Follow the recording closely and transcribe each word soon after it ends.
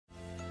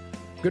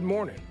Good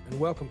morning, and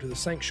welcome to the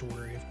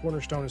sanctuary of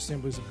Cornerstone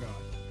Assemblies of God.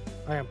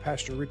 I am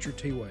Pastor Richard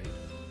T. Wade,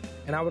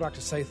 and I would like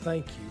to say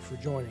thank you for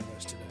joining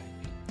us today.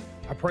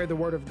 I pray the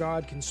Word of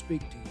God can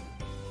speak to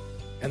you,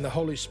 and the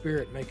Holy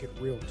Spirit make it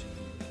real to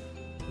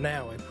you.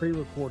 Now, a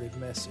pre-recorded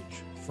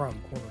message from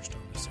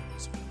Cornerstone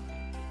Assemblies of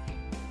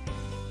God.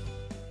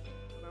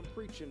 I'm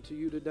preaching to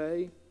you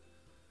today,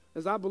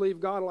 as I believe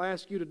God will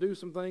ask you to do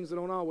some things that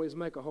don't always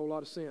make a whole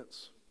lot of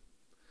sense.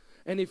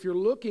 And if you're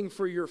looking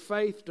for your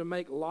faith to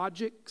make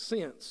logic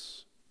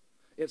sense,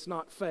 it's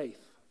not faith.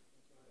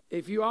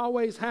 If you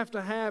always have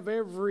to have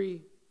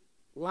every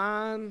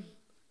line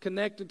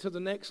connected to the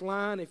next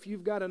line, if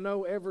you've got to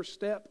know every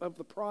step of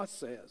the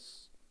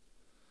process,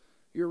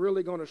 you're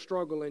really going to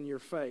struggle in your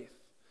faith.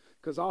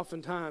 Because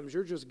oftentimes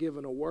you're just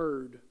given a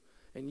word,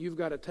 and you've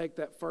got to take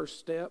that first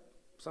step,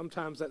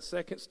 sometimes that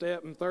second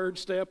step and third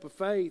step of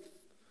faith,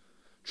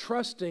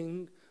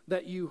 trusting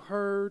that you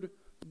heard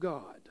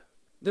God.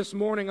 This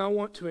morning I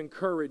want to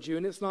encourage you,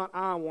 and it's not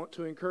I want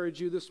to encourage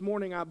you. This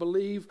morning I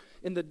believe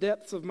in the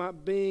depths of my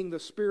being, the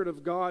Spirit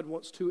of God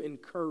wants to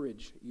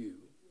encourage you.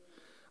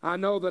 I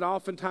know that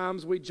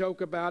oftentimes we joke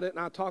about it, and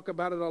I talk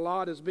about it a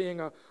lot as being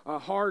a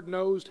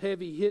hard-nosed,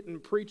 heavy-hitting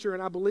preacher,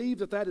 and I believe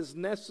that that is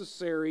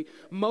necessary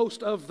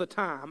most of the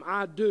time.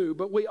 I do,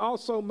 but we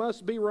also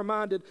must be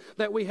reminded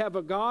that we have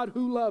a God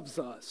who loves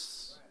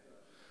us.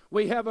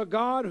 We have a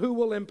God who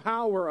will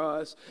empower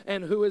us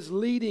and who is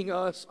leading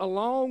us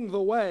along the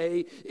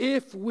way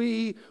if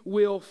we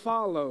will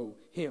follow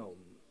Him.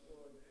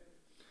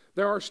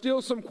 There are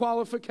still some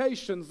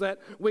qualifications that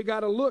we got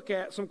to look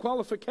at, some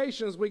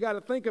qualifications we got to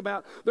think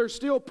about. There's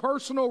still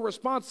personal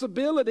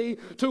responsibility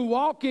to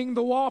walking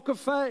the walk of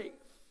faith.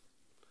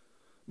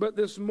 But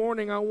this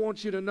morning I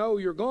want you to know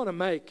you're going to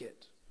make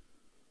it.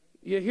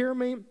 You hear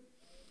me?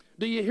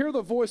 Do you hear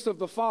the voice of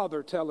the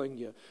Father telling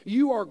you,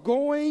 you are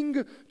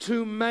going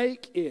to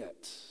make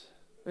it?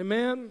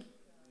 Amen?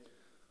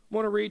 I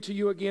want to read to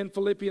you again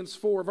Philippians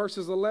 4,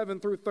 verses 11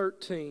 through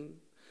 13.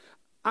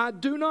 I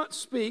do not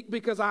speak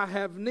because I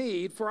have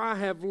need, for I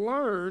have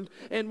learned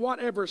in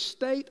whatever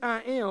state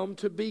I am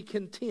to be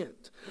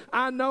content.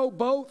 I know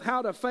both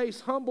how to face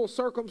humble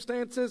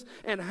circumstances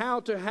and how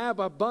to have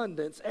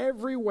abundance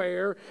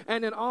everywhere,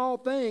 and in all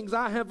things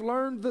I have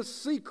learned the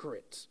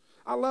secret.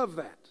 I love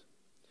that.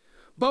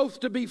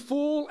 Both to be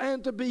full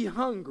and to be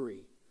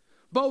hungry,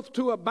 both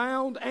to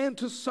abound and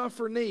to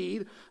suffer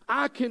need.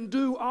 I can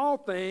do all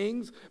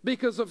things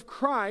because of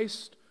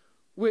Christ,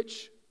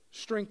 which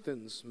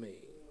strengthens me.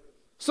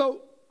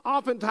 So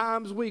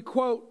oftentimes we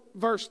quote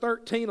verse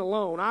 13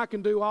 alone. I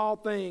can do all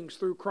things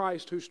through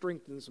Christ who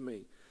strengthens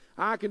me.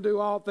 I can do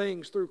all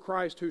things through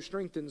Christ who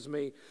strengthens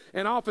me.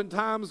 And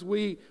oftentimes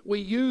we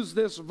use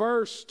this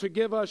verse to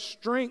give us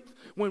strength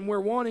when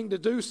we're wanting to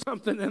do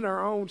something in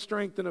our own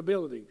strength and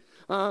ability.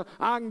 I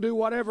can do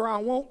whatever I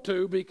want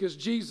to because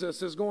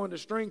Jesus is going to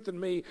strengthen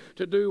me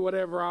to do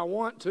whatever I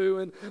want to.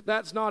 And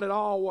that's not at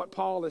all what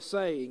Paul is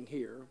saying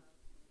here.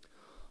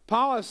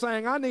 Paul is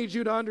saying, I need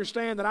you to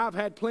understand that I've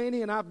had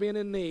plenty and I've been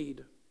in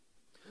need.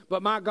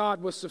 But my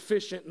God was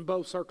sufficient in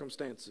both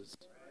circumstances.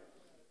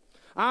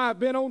 I've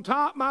been on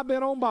top and I've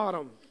been on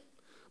bottom.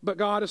 But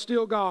God is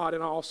still God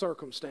in all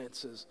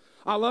circumstances.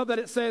 I love that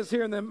it says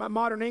here in the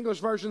modern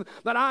English version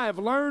that I have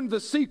learned the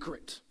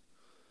secret.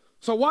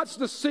 So what's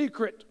the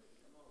secret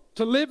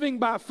to living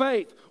by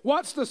faith?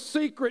 What's the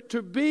secret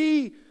to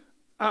be,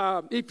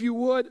 if you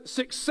would,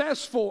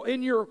 successful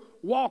in your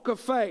walk of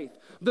faith?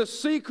 The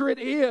secret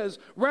is,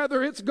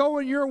 whether it's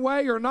going your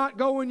way or not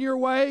going your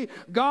way,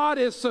 God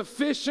is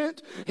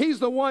sufficient. He's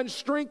the one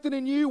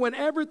strengthening you when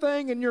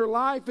everything in your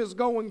life is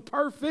going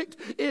perfect.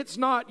 It's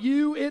not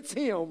you, it's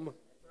Him.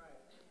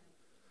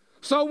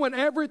 So when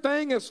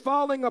everything is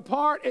falling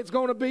apart, it's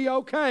going to be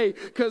okay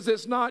because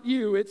it's not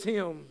you, it's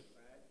Him.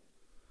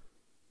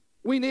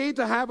 We need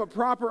to have a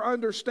proper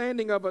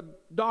understanding of a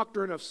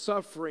doctrine of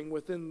suffering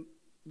within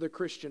the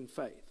Christian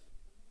faith.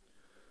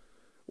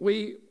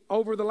 We,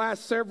 over the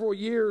last several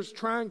years,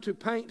 trying to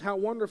paint how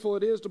wonderful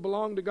it is to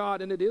belong to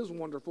God, and it is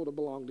wonderful to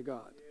belong to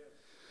God.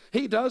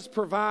 He does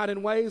provide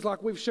in ways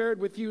like we've shared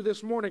with you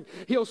this morning.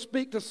 He'll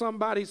speak to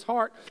somebody's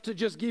heart to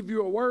just give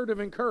you a word of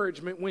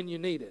encouragement when you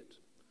need it.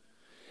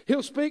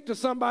 He'll speak to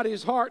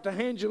somebody's heart to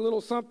hand you a little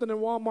something in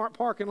Walmart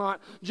parking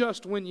lot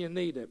just when you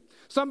need it.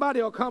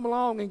 Somebody will come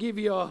along and give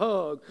you a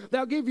hug.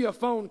 They'll give you a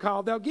phone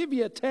call. They'll give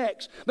you a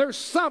text. There's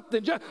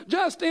something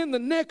just in the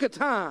nick of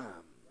time.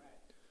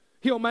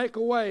 He'll make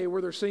a way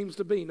where there seems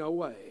to be no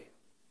way.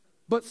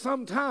 But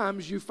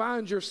sometimes you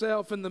find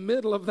yourself in the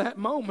middle of that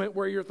moment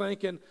where you're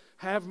thinking,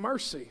 have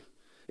mercy.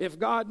 If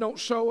God don't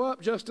show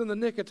up just in the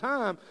nick of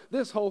time,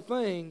 this whole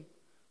thing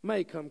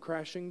may come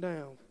crashing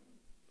down.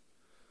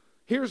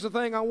 Here's the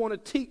thing I want to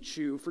teach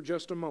you for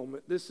just a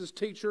moment. This is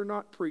teacher,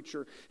 not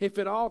preacher. If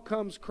it all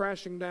comes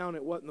crashing down,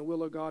 it wasn't the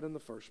will of God in the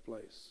first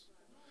place.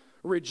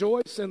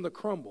 Rejoice in the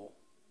crumble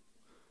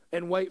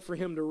and wait for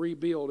Him to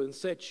rebuild and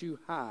set you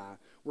high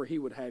where He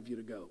would have you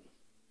to go.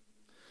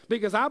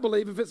 Because I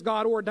believe if it's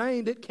God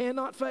ordained, it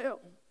cannot fail.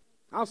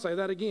 I'll say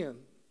that again.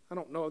 I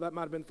don't know, that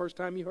might have been the first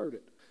time you heard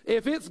it.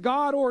 If it's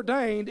God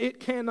ordained, it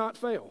cannot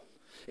fail.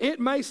 It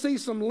may see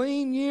some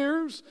lean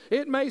years.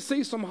 It may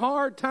see some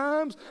hard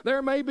times.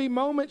 There may be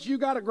moments you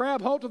got to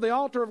grab hold of the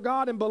altar of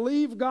God and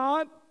believe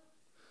God.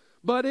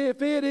 But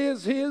if it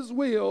is His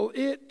will,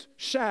 it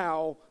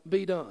shall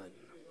be done.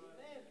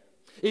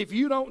 If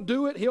you don't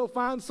do it, He'll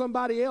find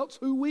somebody else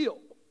who will.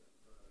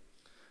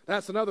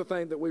 That's another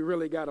thing that we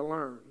really got to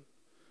learn.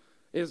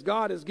 Is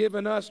God has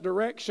given us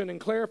direction and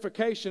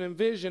clarification and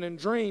vision and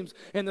dreams.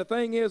 And the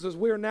thing is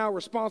we're now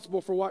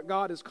responsible for what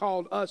God has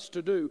called us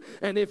to do.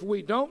 And if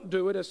we don't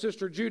do it, as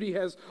Sister Judy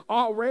has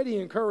already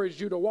encouraged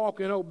you to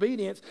walk in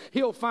obedience,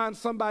 He'll find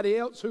somebody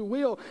else who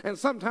will. And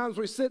sometimes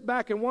we sit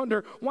back and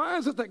wonder, why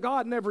is it that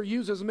God never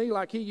uses me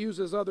like He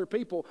uses other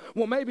people?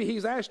 Well, maybe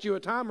He's asked you a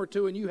time or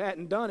two and you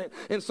hadn't done it.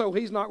 And so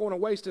He's not going to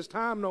waste His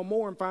time no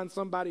more and find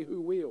somebody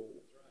who will.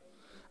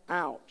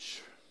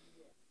 Ouch.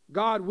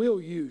 God will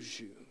use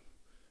you.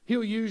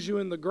 He'll use you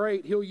in the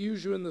great. He'll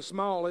use you in the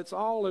small. It's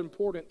all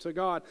important to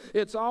God.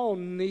 It's all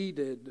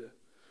needed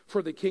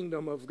for the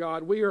kingdom of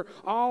God. We are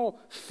all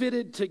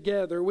fitted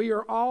together. We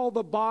are all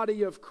the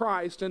body of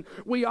Christ. And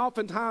we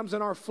oftentimes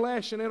in our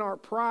flesh and in our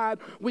pride,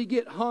 we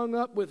get hung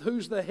up with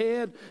who's the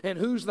head and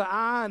who's the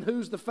eye and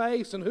who's the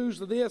face and who's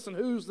the this and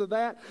who's the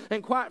that.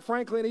 And quite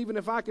frankly, and even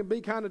if I can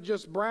be kind of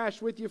just brash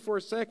with you for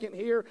a second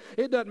here,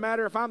 it doesn't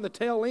matter if I'm the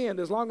tail end.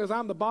 As long as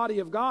I'm the body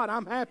of God,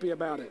 I'm happy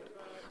about it.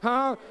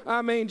 Huh?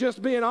 I mean,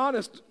 just being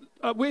honest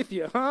with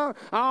you, huh?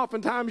 I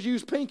oftentimes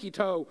use pinky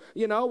toe.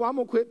 You know, I'm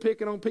going to quit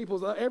picking on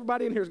people's.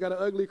 Everybody in here's got an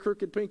ugly,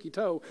 crooked pinky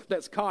toe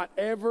that's caught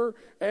ever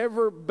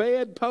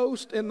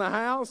bedpost in the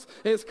house.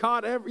 It's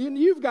caught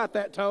you've got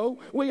that toe.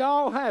 We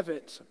all have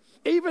it.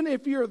 Even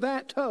if you're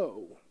that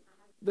toe,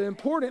 the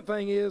important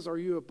thing is, are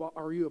you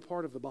a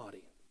part of the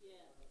body?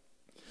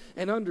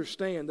 And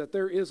understand that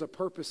there is a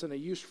purpose and a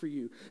use for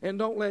you. And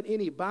don't let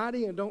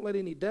anybody and don't let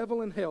any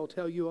devil in hell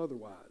tell you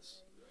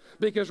otherwise.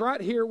 Because right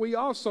here we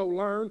also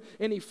learn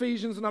in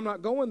Ephesians, and I'm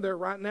not going there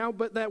right now,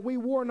 but that we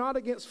war not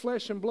against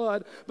flesh and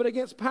blood, but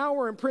against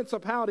power and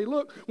principality.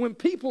 Look, when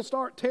people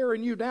start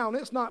tearing you down,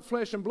 it's not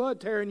flesh and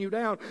blood tearing you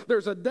down.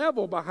 There's a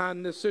devil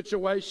behind this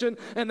situation,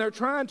 and they're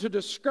trying to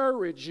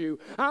discourage you.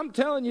 I'm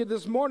telling you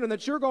this morning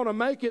that you're going to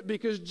make it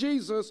because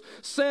Jesus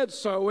said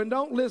so. And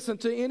don't listen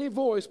to any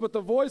voice but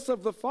the voice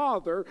of the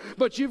Father.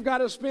 But you've got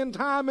to spend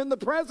time in the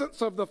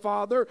presence of the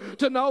Father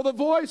to know the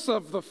voice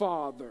of the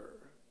Father.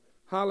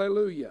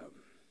 Hallelujah.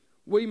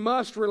 We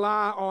must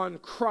rely on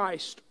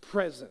Christ's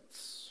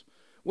presence.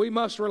 We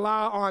must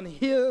rely on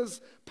His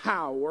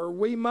power.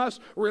 We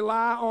must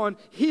rely on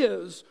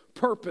His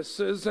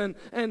purposes. And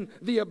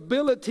the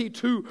ability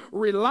to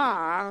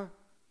rely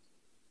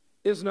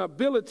is an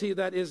ability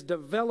that is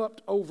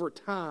developed over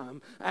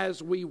time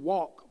as we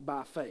walk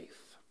by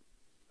faith.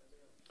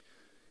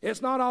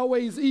 It's not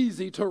always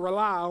easy to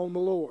rely on the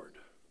Lord.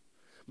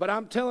 But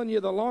I'm telling you,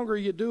 the longer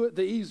you do it,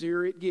 the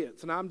easier it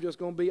gets. And I'm just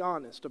going to be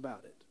honest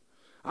about it.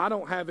 I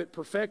don't have it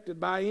perfected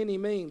by any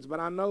means,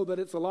 but I know that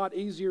it's a lot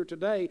easier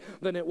today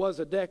than it was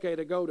a decade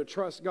ago to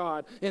trust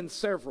God in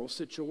several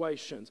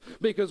situations.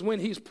 Because when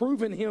He's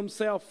proven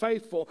Himself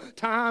faithful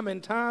time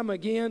and time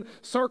again,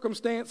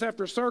 circumstance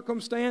after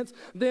circumstance,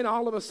 then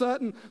all of a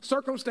sudden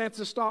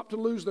circumstances stop to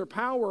lose their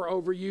power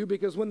over you,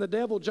 because when the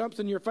devil jumps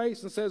in your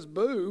face and says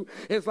boo,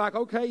 it's like,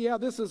 okay, yeah,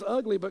 this is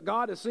ugly, but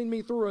God has seen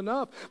me through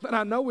enough, but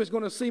I know He's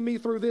going to see me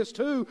through this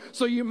too,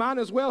 so you might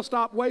as well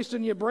stop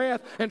wasting your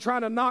breath and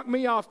trying to knock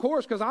me off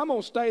course, because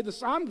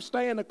I'm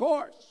staying the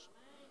course.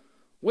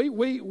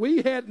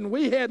 We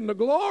heading to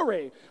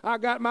glory. I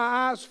got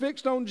my eyes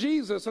fixed on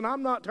Jesus, and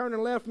I'm not turning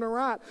left nor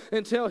right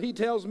until He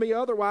tells me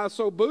otherwise.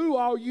 So boo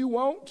all you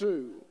want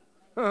to.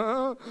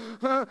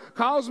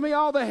 Cause me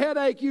all the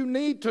headache you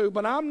need to,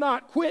 but I'm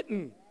not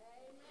quitting.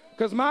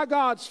 Because my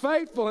God's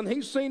faithful, and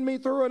He's seen me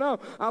through enough.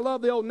 I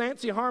love the old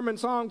Nancy Harmon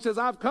song. It says,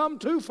 I've come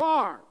too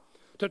far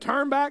to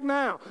turn back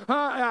now.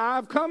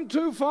 I've come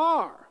too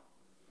far.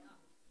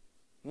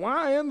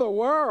 Why in the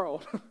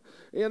world?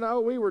 You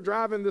know, we were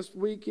driving this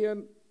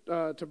weekend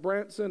to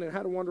Branson and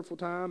had a wonderful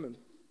time. And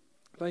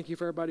thank you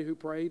for everybody who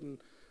prayed and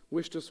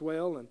wished us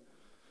well. And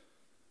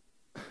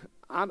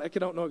I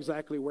don't know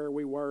exactly where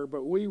we were,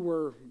 but we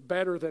were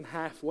better than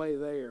halfway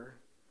there.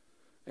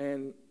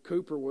 And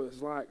Cooper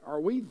was like,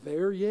 are we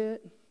there yet?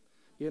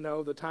 You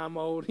know, the time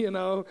old,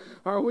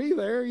 are we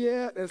there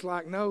yet? It's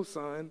like, no,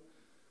 son.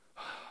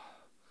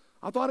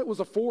 I thought it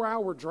was a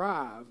 4-hour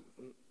drive.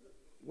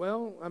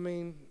 Well, I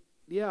mean,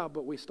 yeah,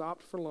 but we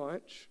stopped for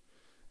lunch,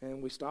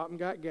 and we stopped and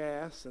got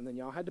gas, and then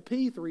y'all had to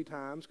pee 3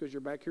 times because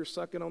you're back here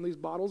sucking on these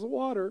bottles of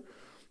water.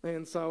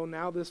 And so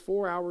now this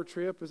 4-hour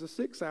trip is a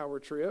 6-hour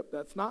trip.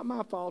 That's not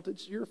my fault.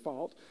 It's your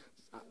fault.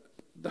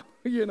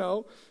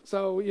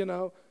 So,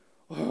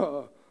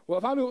 well,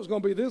 if I knew it was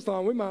going to be this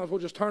long, we might as well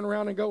just turn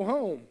around and go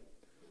home.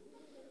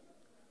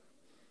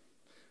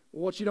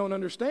 What you don't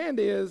understand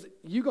is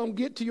you're going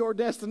to get to your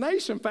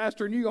destination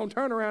faster and you're going to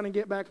turn around and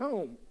get back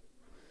home.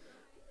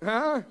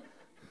 Huh?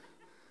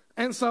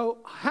 And so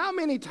how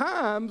many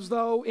times,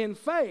 though, in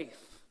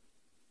faith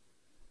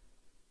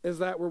is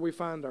that where we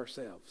find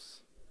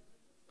ourselves?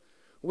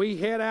 We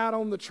head out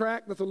on the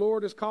track that the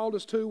Lord has called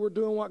us to. We're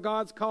doing what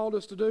God's called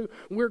us to do.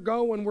 We're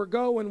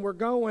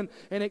going,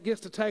 and it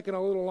gets to taking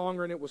a little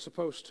longer than it was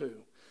supposed to.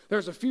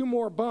 There's a few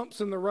more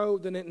bumps in the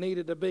road than it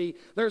needed to be.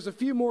 There's a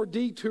few more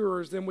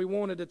detours than we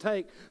wanted to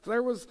take.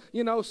 There was,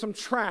 some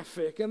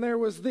traffic, and there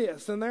was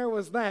this, and there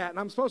was that. And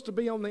I'm supposed to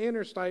be on the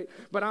interstate,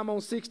 but I'm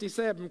on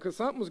 67 because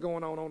something was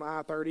going on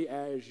I-30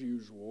 as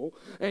usual.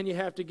 And you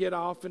have to get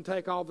off and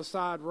take all the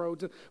side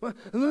roads.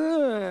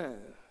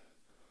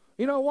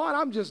 You know what?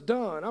 I'm just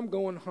done. I'm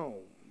going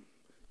home.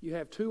 You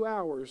have 2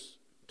 hours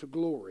to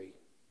glory,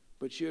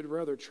 but you'd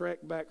rather trek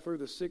back through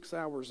the 6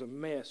 hours of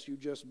mess you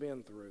just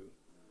been through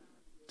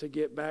to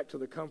get back to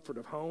the comfort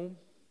of home.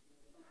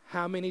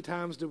 How many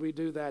times do we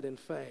do that in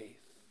faith?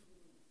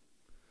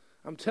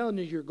 I'm telling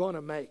you, you're going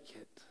to make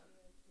it.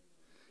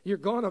 You're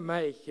going to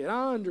make it.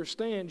 I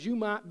understand you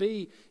might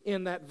be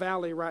in that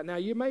valley right now.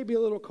 You may be a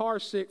little car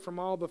sick from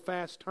all the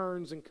fast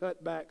turns and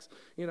cutbacks.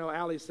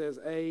 Allie says,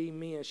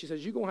 amen. She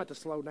says, you're going to have to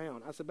slow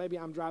down. I said, baby,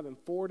 I'm driving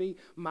 40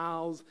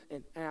 miles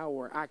an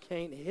hour. I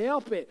can't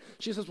help it.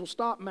 She says, well,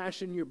 stop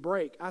mashing your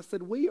brake. I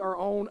said, we are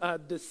on a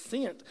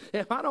descent.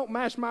 If I don't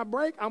mash my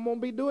brake, I'm going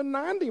to be doing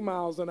 90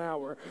 miles an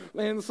hour.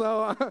 And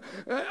so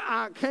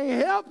I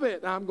can't help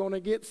it. I'm going to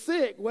get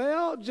sick.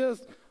 Well,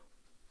 just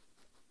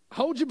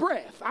hold your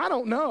breath. I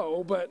don't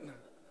know, but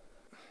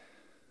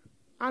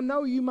I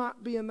know you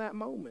might be in that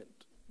moment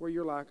where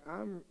you're like,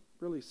 I'm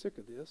really sick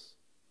of this.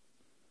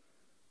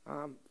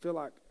 I feel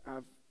like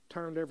I've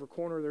turned every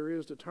corner there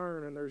is to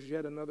turn, and there's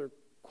yet another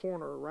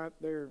corner right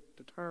there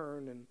to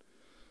turn, and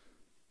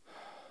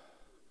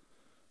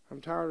I'm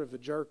tired of the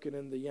jerking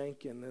and the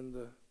yanking and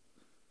the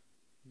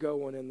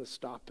going and the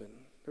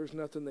stopping. There's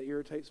nothing that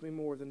irritates me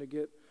more than to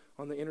get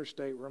on the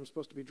interstate where I'm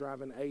supposed to be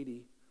driving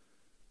 80,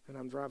 and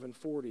I'm driving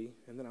 40,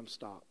 and then I'm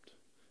stopped.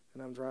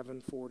 And I'm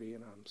driving 40,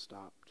 and I'm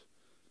stopped.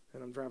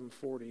 And I'm driving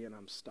 40, and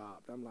I'm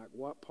stopped. I'm like,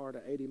 what part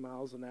of 80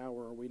 miles an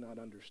hour are we not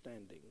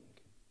understanding?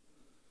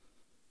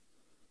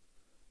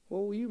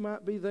 Well, you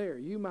might be there.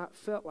 You might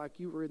felt like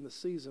you were in the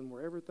season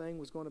where everything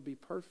was going to be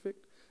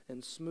perfect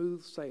and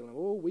smooth sailing.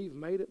 Oh, we've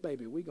made it,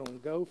 baby. We're going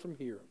to go from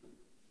here.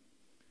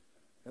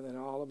 And then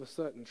all of a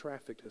sudden,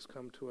 traffic has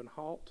come to a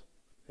halt,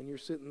 and you're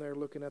sitting there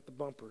looking at the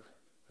bumper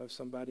of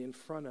somebody in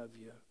front of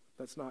you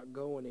that's not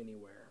going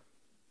anywhere.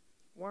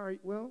 Why are you?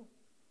 Well,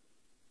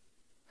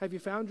 have you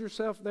found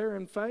yourself there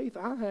in faith?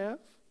 I have.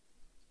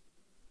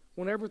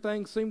 When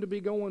everything seemed to be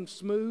going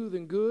smooth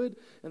and good,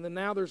 and then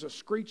now there's a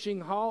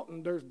screeching halt,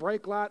 and there's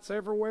brake lights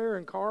everywhere,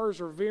 and cars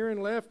are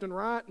veering left and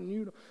right, and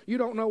you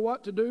don't know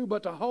what to do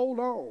but to hold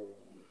on.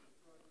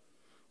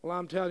 Well,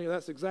 I'm telling you,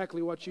 that's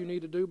exactly what you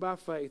need to do by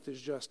faith, is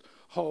just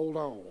hold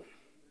on.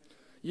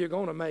 You're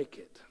going to make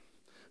it.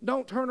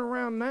 Don't turn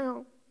around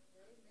now.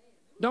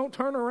 Don't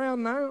turn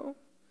around now.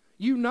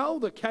 You know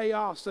the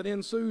chaos that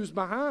ensues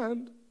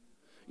behind.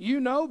 You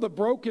know the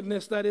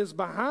brokenness that is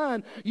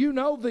behind. You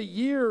know the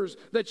years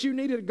that you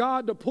needed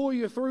God to pull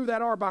you through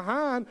that are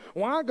behind.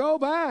 Why go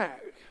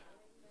back?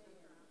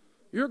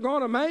 You're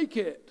going to make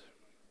it.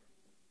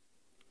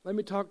 Let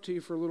me talk to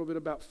you for a little bit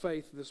about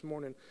faith this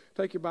morning.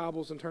 Take your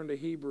Bibles and turn to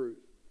Hebrews.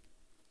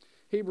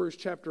 Hebrews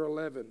chapter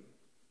 11.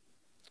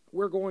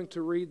 We're going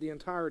to read the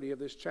entirety of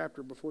this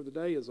chapter before the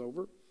day is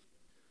over.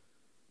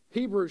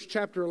 Hebrews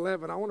chapter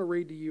 11, I want to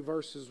read to you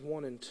verses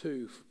 1 and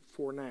 2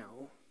 for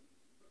now.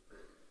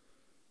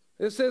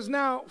 It says,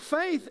 now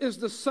faith is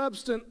the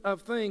substance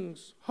of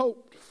things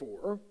hoped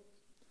for,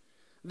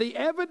 the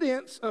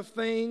evidence of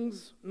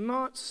things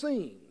not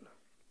seen.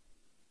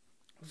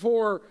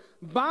 For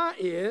by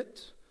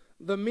it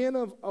the men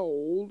of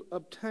old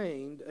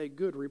obtained a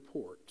good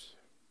report.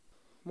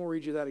 I'm going to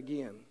read you that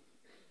again.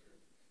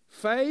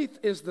 Faith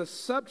is the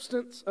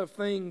substance of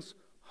things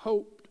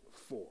hoped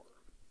for.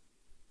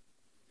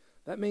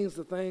 That means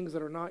the things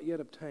that are not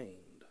yet obtained.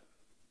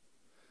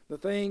 The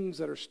things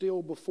that are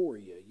still before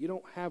you. You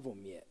don't have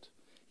them yet.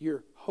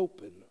 You're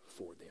hoping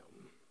for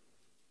them.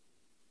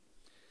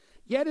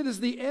 Yet it is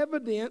the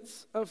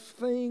evidence of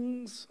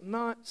things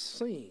not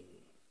seen.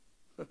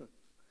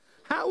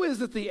 How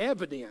is it the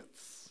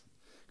evidence?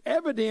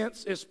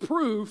 Evidence is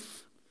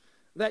proof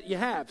that you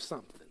have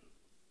something.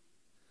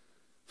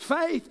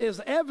 Faith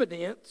is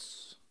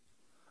evidence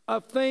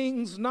of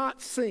things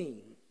not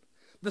seen.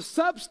 The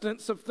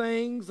substance of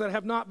things that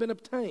have not been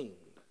obtained.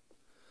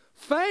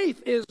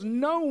 Faith is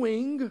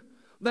knowing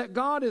that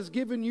God has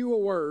given you a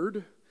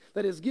word,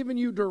 that has given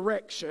you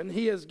direction.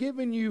 He has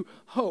given you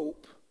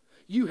hope.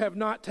 You have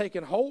not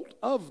taken hold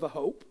of the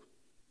hope.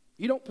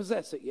 You don't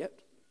possess it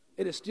yet.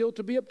 It is still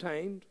to be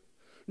obtained.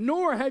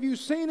 Nor have you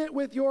seen it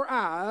with your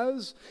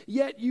eyes,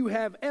 yet you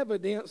have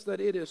evidence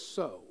that it is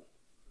so.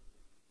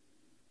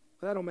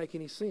 That don't make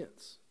any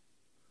sense.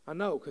 I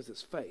know, because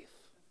it's faith.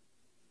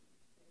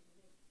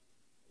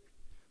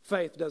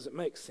 Faith doesn't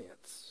make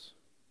sense.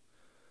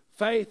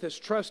 Faith is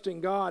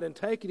trusting God and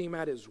taking Him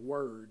at His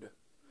word.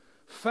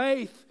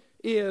 Faith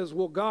is,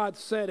 well, God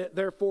said it,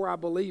 therefore I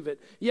believe it.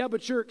 Yeah,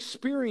 but your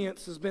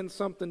experience has been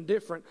something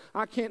different.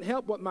 I can't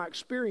help what my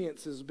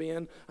experience has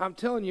been. I'm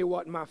telling you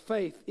what my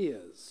faith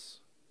is.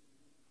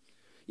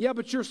 Yeah,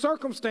 but your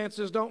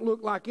circumstances don't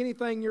look like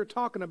anything you're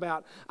talking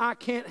about. I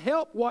can't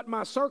help what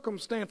my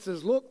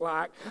circumstances look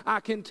like.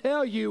 I can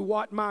tell you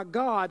what my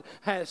God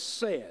has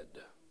said.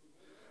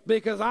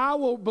 Because I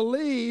will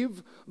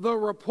believe the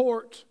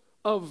report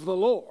of the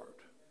Lord.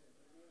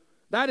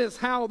 That is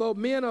how the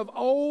men of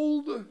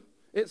old,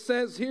 it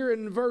says here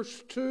in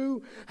verse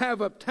 2,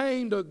 have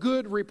obtained a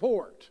good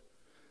report.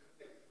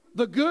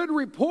 The good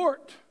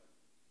report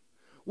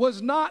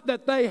was not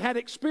that they had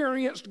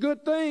experienced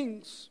good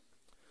things.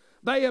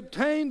 They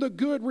obtained the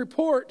good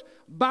report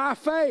by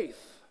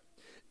faith.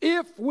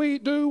 If we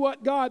do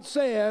what God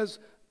says,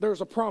 there's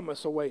a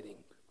promise awaiting.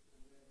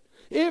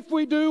 If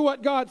we do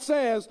what God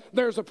says,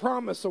 there's a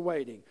promise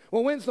awaiting.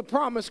 Well, when's the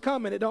promise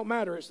coming? It don't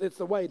matter. It's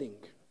the waiting.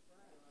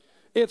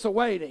 It's a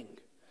waiting.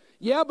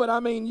 Yeah, but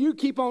I mean, you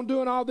keep on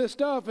doing all this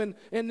stuff and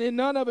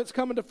none of it's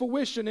coming to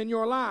fruition in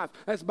your life.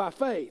 That's by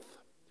faith.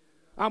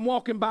 I'm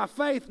walking by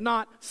faith,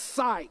 not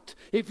sight.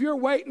 If you're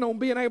waiting on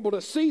being able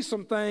to see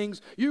some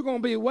things, you're going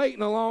to be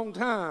waiting a long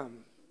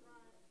time.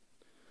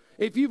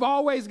 If you've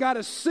always got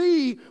to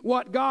see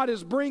what God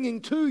is bringing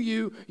to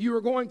you, you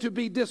are going to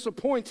be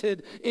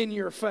disappointed in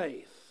your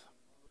faith.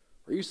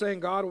 Are you saying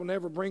God will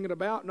never bring it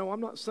about? No,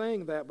 I'm not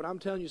saying that, but I'm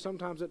telling you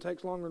sometimes it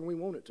takes longer than we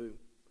want it to.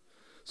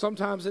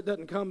 Sometimes it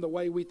doesn't come the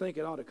way we think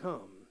it ought to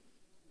come.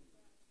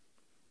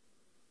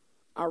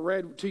 I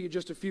read to you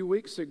just a few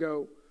weeks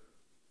ago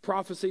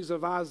prophecies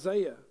of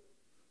Isaiah,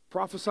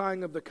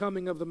 prophesying of the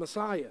coming of the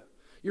Messiah.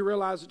 You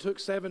realize it took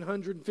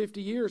 750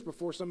 years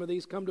before some of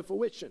these come to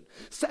fruition.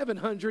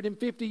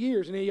 750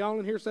 years. Any of y'all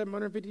in here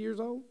 750 years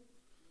old?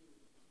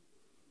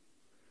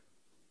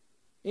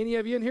 Any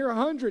of you in here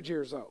 100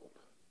 years old?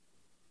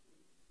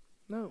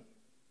 No.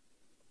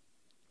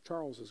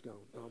 Charles is gone.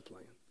 No, I'm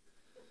playing.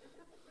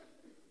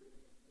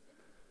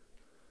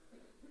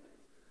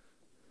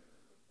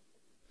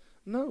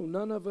 No,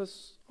 none of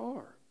us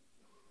are.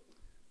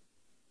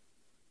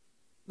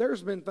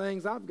 There's been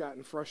things I've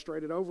gotten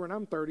frustrated over, and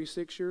I'm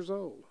 36 years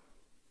old.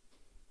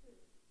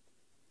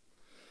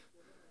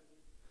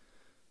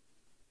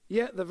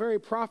 Yet the very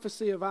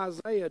prophecy of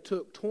Isaiah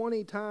took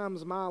 20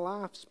 times my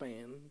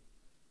lifespan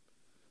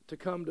to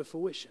come to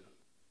fruition.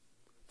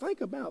 Think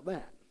about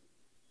that.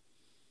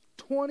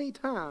 20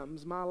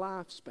 times my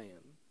lifespan.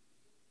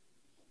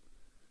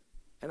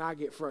 And I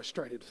get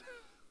frustrated.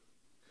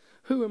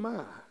 Who am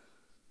I?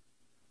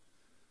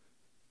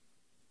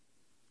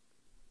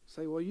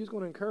 Say, well, you're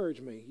going to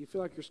encourage me. You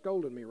feel like you're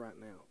scolding me right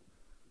now.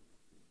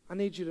 I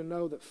need you to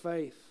know that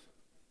faith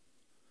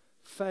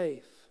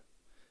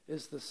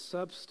is the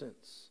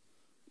substance.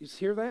 You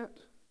hear that?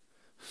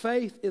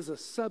 Faith is a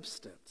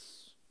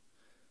substance,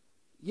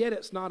 yet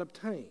it's not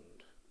obtained.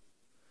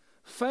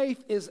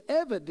 Faith is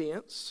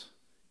evidence,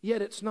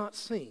 yet it's not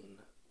seen.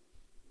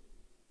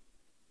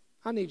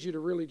 I need you to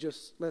really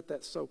just let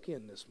that soak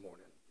in this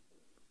morning.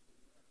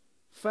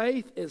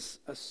 Faith is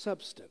a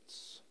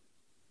substance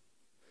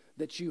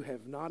that you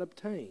have not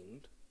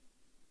obtained,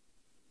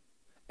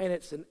 and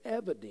it's an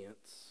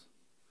evidence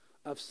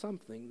of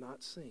something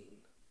not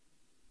seen.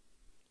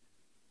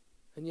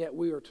 And yet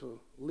we are to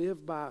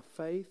live by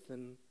faith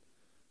and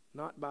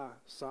not by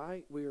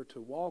sight. We are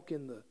to walk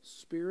in the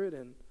Spirit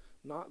and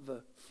not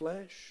the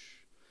flesh.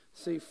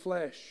 See,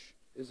 flesh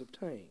is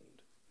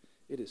obtained.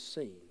 It is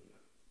seen.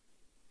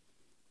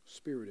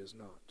 Spirit is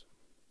not.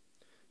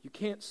 You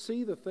can't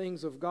see the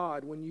things of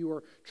God when you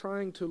are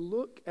trying to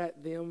look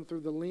at them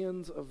through the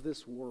lens of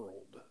this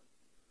world.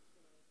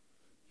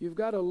 You've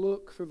got to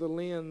look through the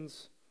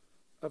lens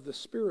of the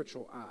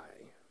spiritual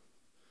eye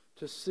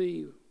to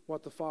see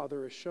what the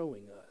Father is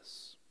showing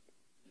us.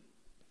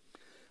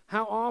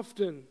 How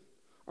often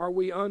are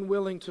we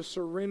unwilling to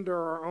surrender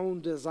our own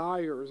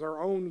desires,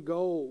 our own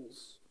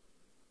goals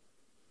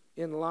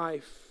in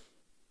life?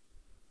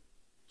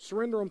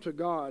 Surrender them to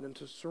God and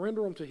to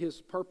surrender them to His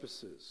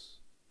purposes.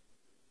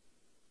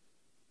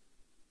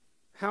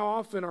 How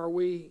often are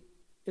we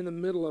in the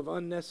middle of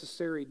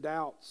unnecessary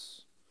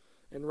doubts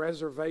and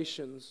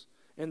reservations,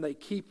 and they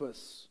keep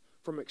us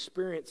from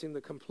experiencing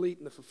the complete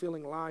and the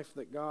fulfilling life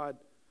that God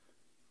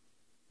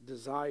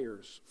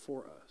desires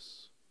for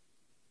us?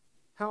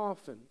 How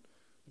often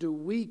do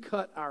we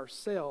cut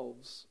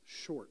ourselves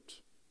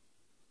short?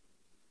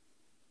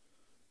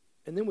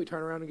 And then we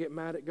turn around and get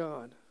mad at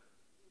God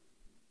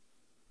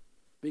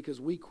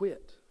because we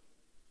quit.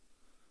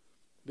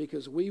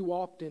 Because we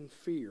walked in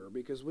fear,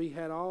 because we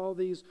had all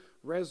these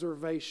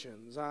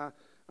reservations. I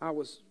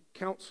was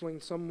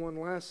counseling someone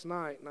last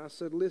night, and I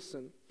said,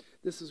 listen,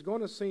 this is going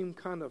to seem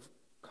kind of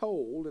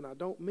cold, and I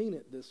don't mean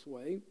it this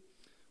way,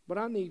 but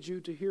I need you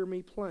to hear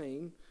me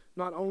plain,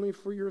 not only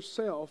for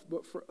yourself,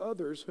 but for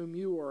others whom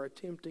you are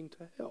attempting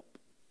to help.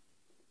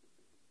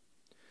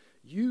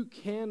 You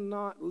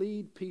cannot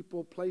lead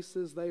people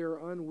places they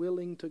are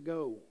unwilling to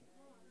go.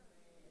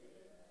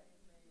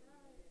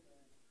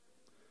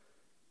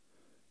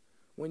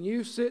 When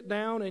you sit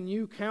down and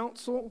you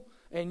counsel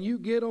and you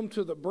get them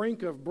to the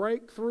brink of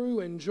breakthrough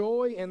and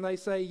joy and they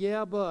say,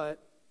 yeah,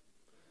 but,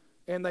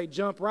 and they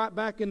jump right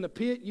back in the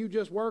pit you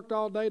just worked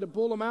all day to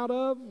pull them out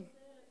of,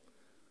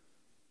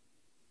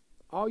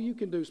 all you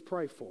can do is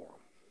pray for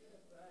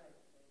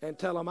them and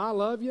tell them, I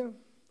love you.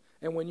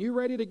 And when you're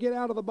ready to get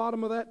out of the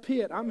bottom of that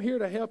pit, I'm here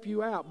to help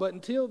you out. But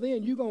until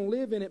then, you're going to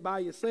live in it by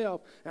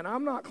yourself, and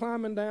I'm not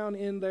climbing down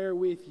in there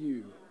with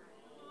you.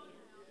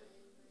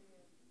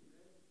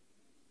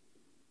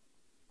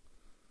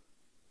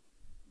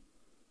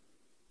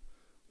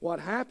 What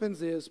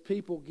happens is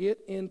people get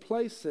in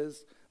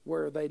places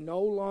where they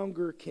no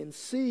longer can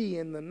see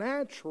in the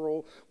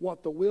natural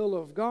what the will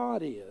of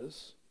God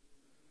is,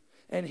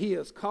 and He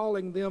is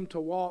calling them to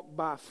walk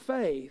by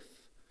faith,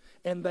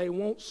 and they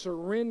won't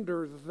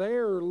surrender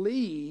their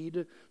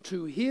lead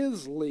to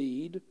His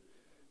lead,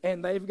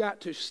 and they've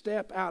got to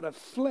step out of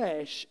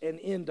flesh and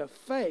into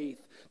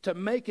faith to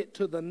make it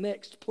to the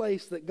next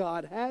place that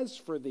God has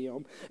for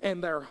them,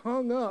 and they're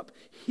hung up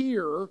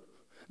here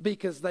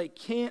because they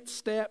can't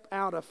step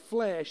out of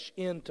flesh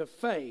into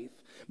faith.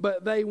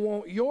 But they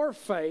want your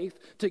faith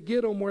to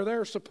get them where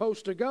they're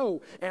supposed to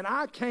go. And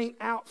I can't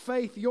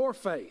out-faith your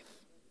faith.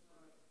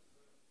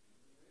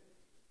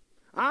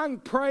 I can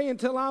pray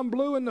until I'm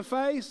blue in the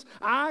face.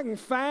 I can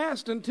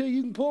fast until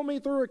you can pull me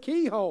through a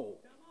keyhole.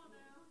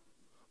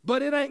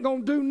 But it ain't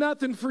going to do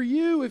nothing for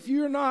you if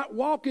you're not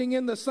walking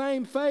in the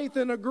same faith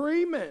and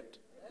agreement.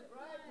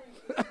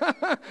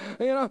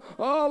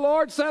 Oh,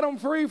 Lord, set them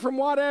free from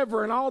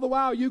whatever. And all the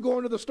while you go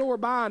into the store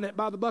buying it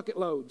by the bucket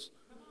loads.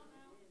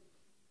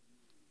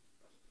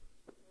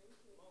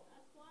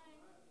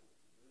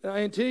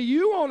 Until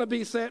you want to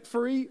be set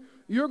free,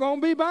 you're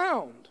going to be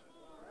bound.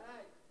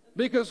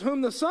 Because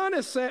whom the Son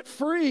has set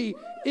free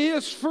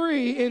is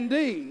free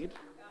indeed.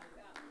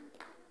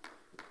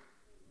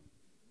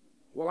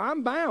 Well,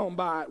 I'm bound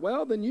by it.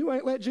 Well, then you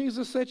ain't let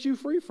Jesus set you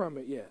free from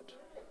it yet.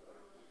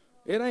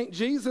 It ain't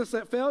Jesus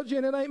that failed you,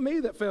 and it ain't me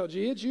that failed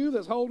you. It's you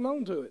that's holding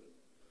on to it.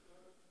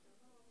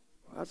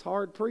 Well, that's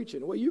hard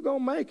preaching. Well, you're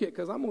going to make it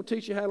because I'm going to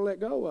teach you how to let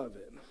go of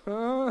it.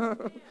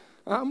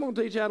 I'm going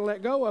to teach you how to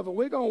let go of it.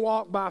 We're going to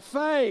walk by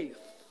faith.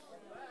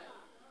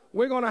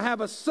 We're going to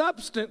have a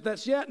substance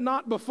that's yet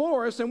not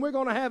before us, and we're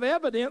going to have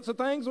evidence of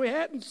things we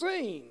hadn't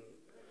seen.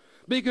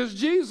 Because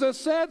Jesus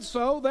said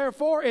so,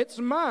 therefore it's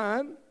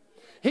mine.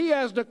 He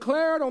has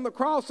declared on the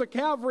cross of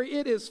Calvary,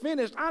 it is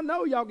finished. I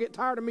know y'all get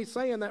tired of me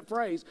saying that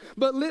phrase.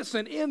 But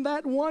listen, in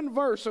that one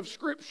verse of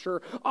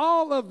Scripture,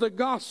 all of the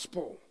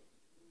gospel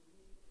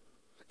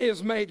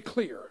is made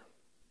clear.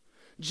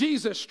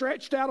 Jesus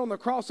stretched out on the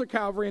cross of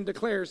Calvary and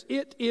declares,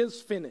 it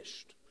is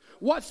finished.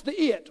 What's the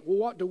it? Well,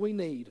 what do we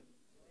need?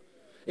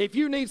 If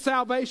you need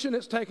salvation,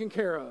 it's taken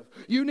care of.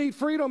 You need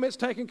freedom, it's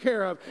taken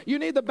care of. You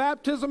need the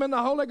baptism in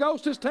the Holy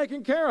Ghost, it's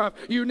taken care of.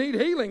 You need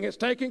healing, it's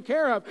taken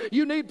care of.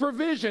 You need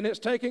provision, it's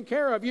taken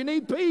care of. You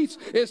need peace,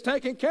 it's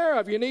taken care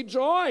of. You need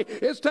joy,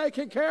 it's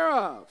taken care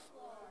of.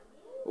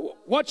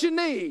 What you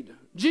need,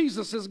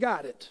 Jesus has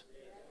got it.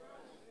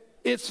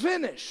 It's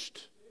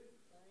finished.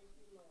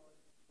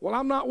 Well,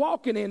 I'm not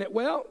walking in it.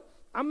 Well,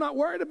 I'm not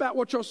worried about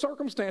what your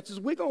circumstances.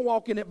 We're going to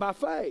walk in it by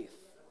faith.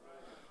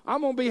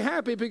 I'm going to be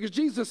happy because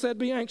Jesus said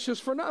be anxious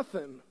for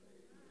nothing.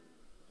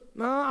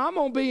 No, I'm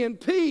going to be in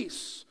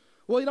peace.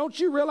 Well, don't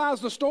you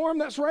realize the storm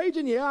that's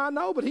raging? Yeah, I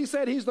know, but He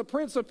said He's the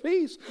Prince of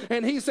Peace.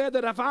 And He said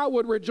that if I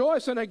would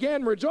rejoice and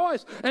again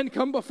rejoice and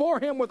come before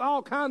Him with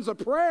all kinds of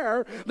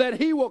prayer, that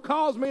He will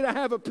cause me to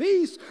have a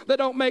peace that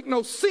don't make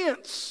no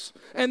sense.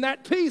 And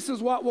that peace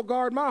is what will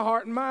guard my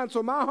heart and mind.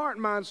 So my heart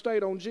and mind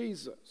stayed on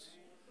Jesus.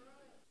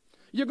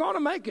 You're going to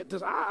make it.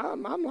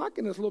 I'm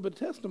liking this little bit of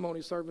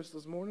testimony service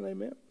this morning.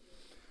 Amen.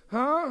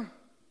 Huh?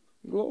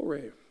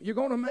 Glory. You're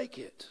going to make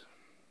it.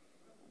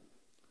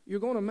 You're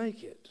going to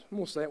make it. I'm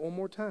going to say it one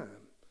more time.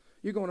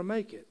 You're going to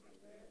make it.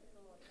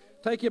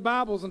 Take your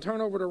Bibles and turn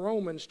over to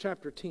Romans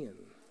chapter 10.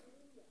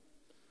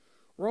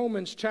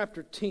 Romans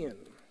chapter 10.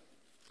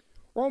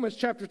 Romans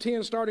chapter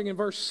 10 starting in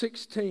verse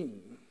 16.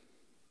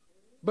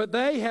 But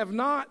they have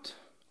not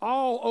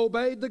all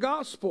obeyed the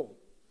gospel.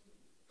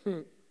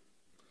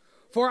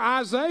 For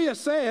Isaiah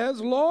says,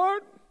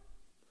 Lord,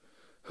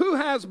 who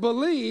has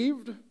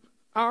believed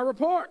our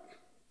report?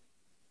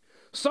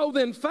 So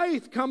then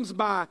faith comes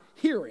by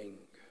hearing,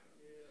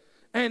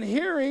 and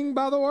hearing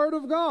by the word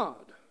of God.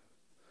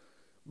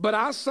 But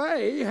I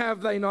say,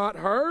 have they not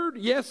heard?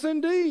 Yes,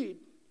 indeed.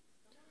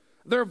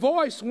 Their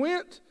voice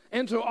went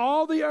into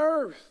all the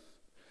earth,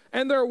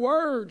 and their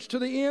words to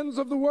the ends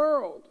of the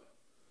world.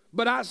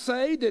 But I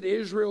say, did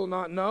Israel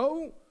not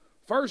know?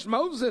 First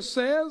Moses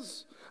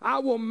says, I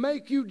will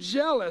make you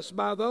jealous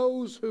by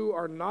those who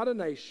are not a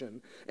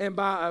nation, and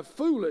by a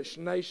foolish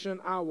nation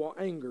I will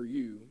anger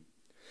you.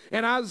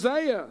 And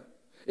Isaiah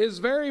is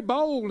very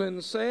bold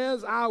and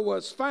says, I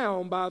was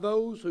found by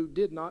those who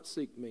did not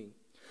seek me.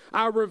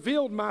 I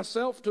revealed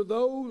myself to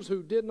those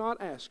who did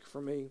not ask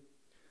for me.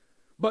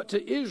 But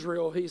to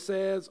Israel, he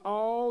says,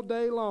 all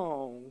day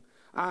long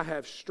I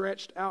have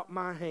stretched out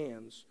my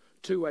hands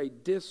to a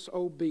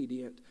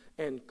disobedient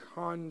and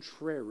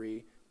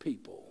contrary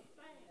people.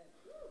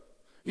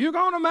 You're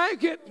going to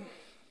make it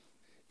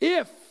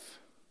if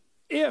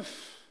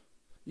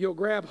you'll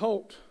grab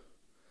hold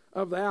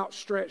of the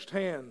outstretched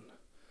hand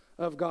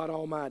of God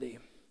Almighty.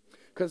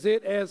 because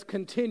it has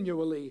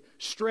continually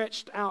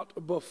stretched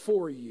out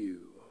before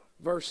you.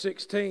 Verse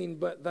 16,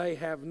 but they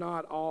have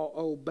not all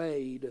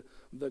obeyed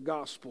the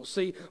gospel.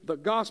 See, the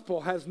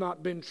gospel has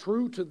not been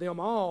true to them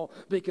all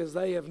because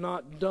they have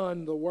not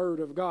done the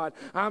word of God.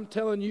 I'm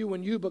telling you,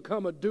 when you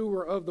become a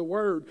doer of the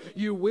word,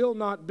 you will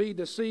not be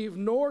deceived,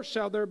 nor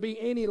shall there be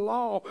any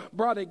law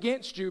brought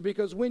against you,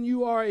 because when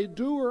you are a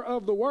doer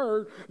of the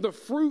word, the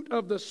fruit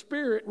of the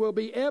Spirit will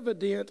be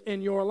evident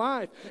in your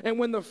life. And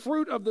when the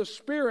fruit of the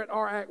Spirit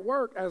are at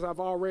work, as I've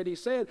already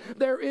said,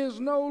 there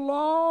is no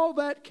law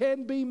that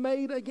can be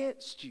made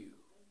against you.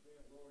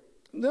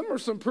 Them are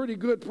some pretty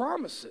good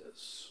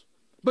promises.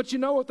 But you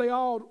know what they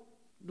all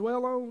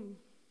dwell on?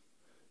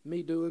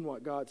 Me doing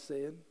what God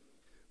said.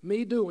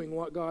 Me doing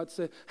what God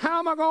said. How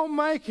am I going to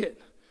make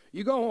it?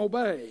 You're going to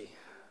obey.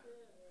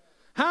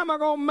 How am I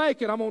going to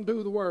make it? I'm going to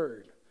do the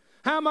word.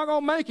 How am I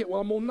going to make it?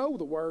 Well, I'm going to know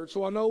the word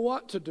so I know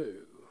what to do.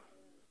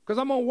 Because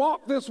I'm going to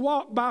walk this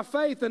walk by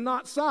faith and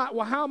not sight.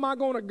 Well, how am I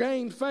going to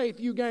gain faith?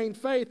 You gain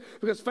faith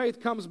because faith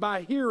comes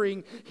by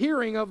hearing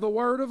of the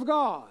word of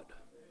God.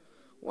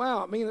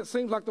 Wow, I mean, it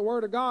seems like the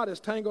word of God is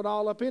tangled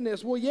all up in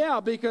this. Well, yeah,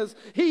 because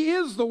he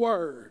is the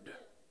word.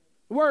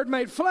 The word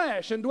made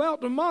flesh and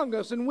dwelt among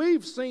us, and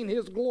we've seen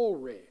his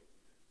glory.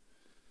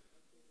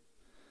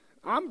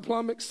 I'm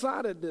plumb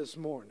excited this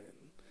morning.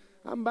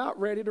 I'm about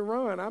ready to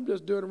run. I'm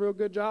just doing a real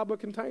good job of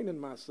containing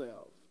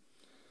myself.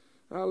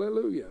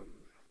 Hallelujah.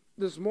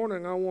 This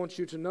morning, I want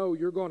you to know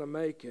you're going to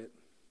make it.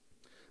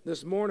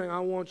 This morning,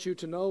 I want you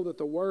to know that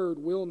the word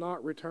will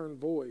not return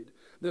void.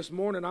 This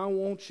morning, I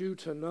want you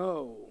to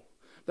know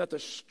that the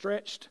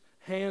stretched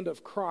hand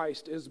of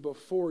Christ is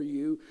before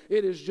you.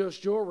 It is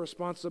just your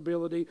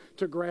responsibility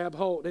to grab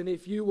hold. And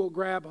if you will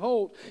grab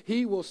hold,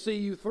 he will see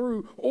you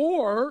through.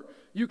 Or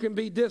you can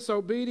be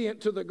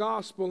disobedient to the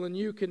gospel and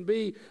you can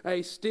be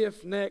a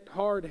stiff-necked,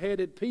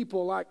 hard-headed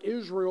people like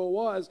Israel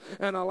was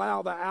and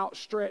allow the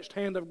outstretched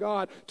hand of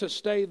God to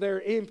stay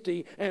there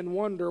empty and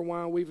wonder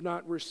why we've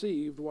not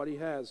received what he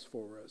has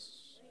for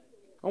us.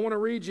 I want to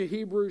read you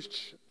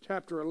Hebrews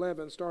chapter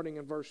 11, starting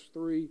in verse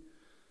 3.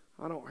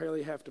 I don't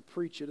really have to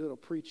preach it. It'll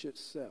preach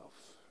itself.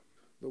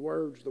 The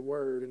word's the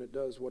word, and it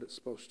does what it's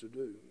supposed to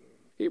do.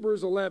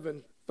 Hebrews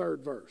 11,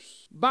 third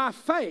verse. By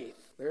faith,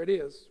 there it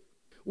is,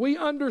 we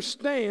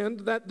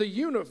understand that the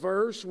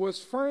universe was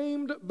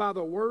framed by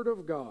the word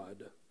of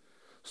God,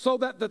 so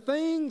that the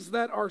things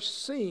that are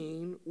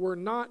seen were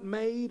not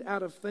made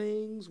out of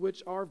things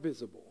which are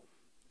visible.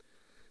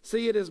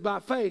 See, it is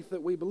by faith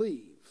that we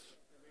believe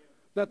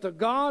that the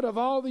God of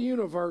all the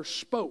universe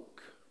spoke.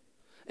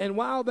 And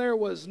while there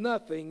was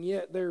nothing,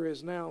 yet there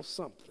is now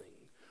something.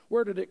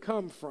 Where did it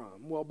come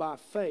from? Well, by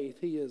faith,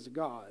 he is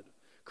God,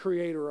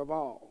 creator of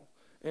all.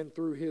 And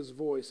through his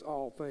voice,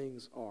 all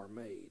things are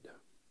made.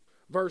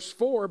 Verse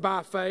 4,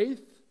 by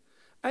faith,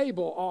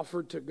 Abel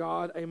offered to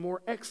God a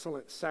more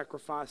excellent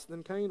sacrifice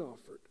than Cain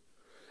offered.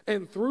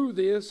 And through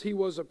this, he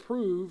was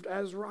approved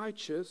as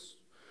righteous,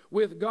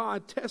 with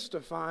God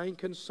testifying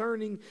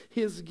concerning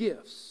his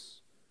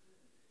gifts.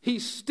 He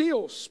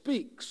still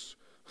speaks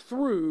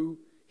through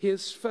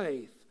his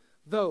faith,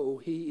 though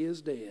he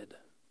is dead.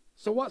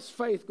 So what's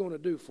faith going to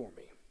do for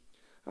me?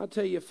 I'll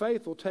tell you,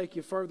 faith will take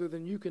you further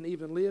than you can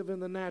even live in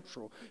the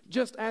natural.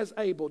 Just as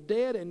Abel,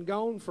 dead and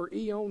gone for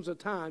eons of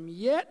time,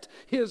 yet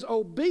his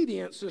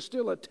obedience is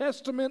still a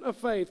testament of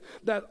faith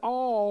that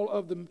all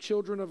of the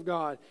children of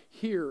God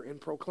hear and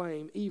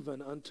proclaim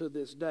even unto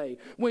this day.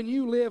 When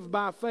you live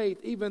by faith,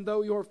 even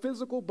though your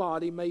physical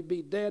body may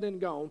be dead and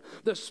gone,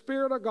 the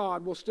Spirit of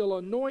God will still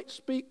anoint,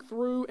 speak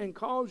through, and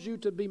cause you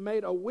to be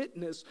made a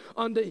witness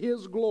unto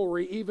his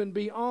glory, even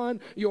beyond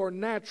your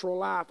natural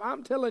life.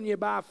 I'm telling you,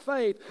 by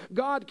faith,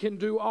 God can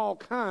do all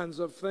kinds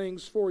of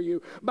things for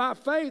you. By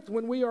faith,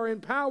 when we are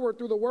empowered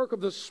through the work of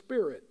the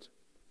Spirit,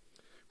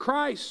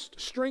 Christ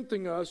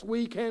strengthening us,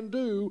 we can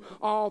do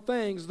all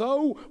things.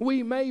 Though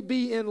we may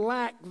be in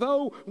lack,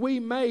 though we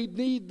may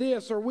need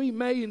this or we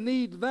may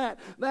need that,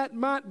 that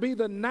might be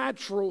the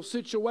natural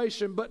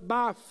situation. But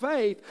by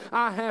faith,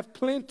 I have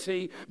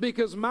plenty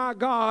because my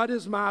God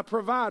is my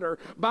provider.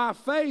 By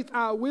faith,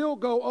 I will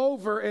go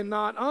over and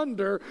not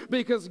under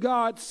because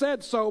God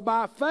said so.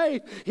 By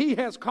faith, he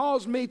has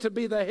caused me to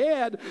be the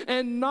head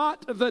and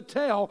not the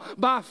tail.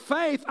 By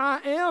faith,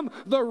 I am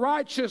the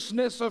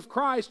righteousness of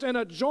Christ and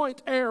a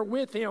joint heir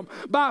with him.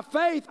 By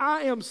faith,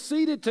 I am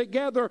seated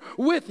together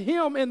with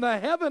him in the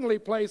heavenly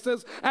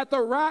places at the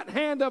right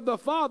hand of the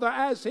Father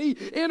as he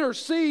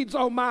intercedes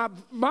on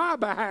my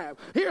behalf.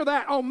 Hear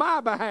that, on my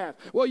behalf.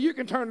 Well, you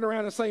can turn it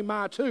around and say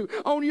my too.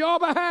 On your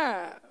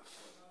behalf.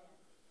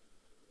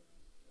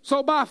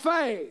 So by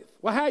faith,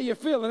 well, how you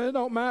feeling? It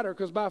don't matter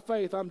because by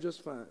faith, I'm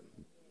just fine.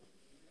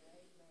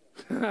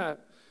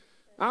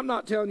 I'm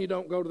not telling you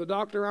don't go to the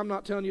doctor. I'm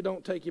not telling you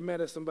don't take your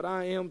medicine, but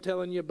I am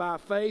telling you by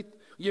faith,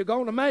 you're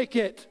going to make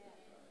it.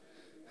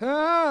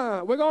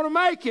 We're going to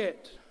make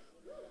it.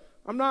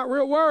 I'm not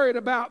real worried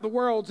about the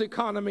world's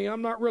economy.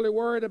 I'm not really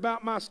worried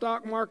about my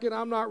stock market.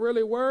 I'm not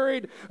really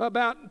worried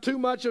about too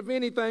much of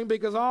anything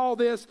because all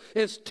this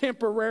is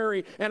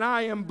temporary and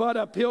I am but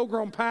a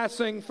pilgrim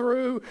passing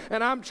through,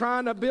 and I'm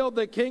trying to build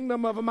the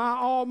kingdom of my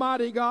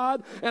Almighty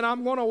God, and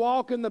I'm going to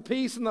walk in the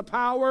peace and the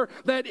power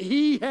that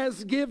He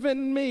has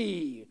given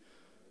me.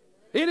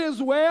 It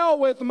is well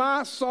with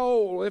my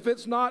soul. If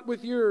it's not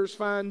with yours,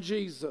 find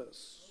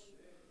Jesus.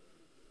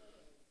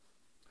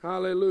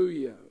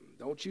 Hallelujah.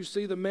 Don't you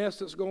see the mess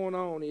that's going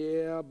on?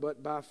 Yeah,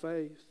 but by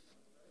faith.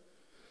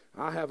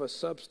 I have a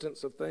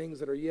substance of things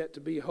that are yet to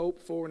be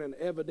hoped for and an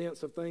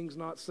evidence of things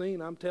not seen.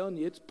 I'm telling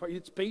you,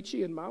 it's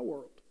peachy in my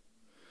world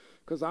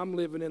because I'm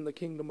living in the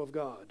kingdom of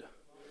God.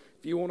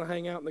 If you want to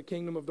hang out in the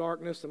kingdom of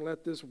darkness and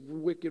let this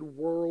wicked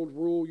world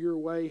rule your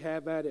way,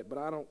 have at it. But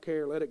I don't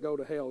care. Let it go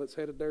to hell. It's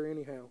headed there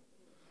anyhow.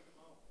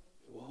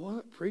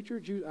 What?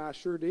 Preacher? I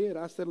sure did.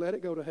 I said, let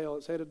it go to hell.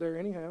 It's headed there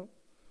anyhow.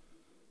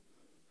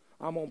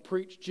 I'm going to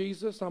preach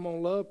Jesus. I'm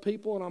going to love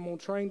people, and I'm going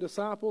to train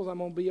disciples. I'm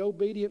going to be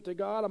obedient to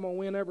God. I'm going to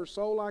win every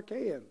soul I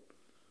can.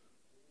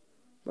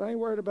 But I ain't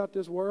worried about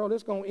this world.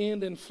 It's going to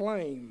end in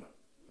flame.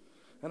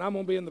 And I'm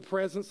going to be in the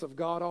presence of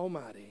God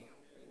Almighty.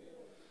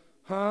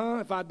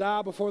 If I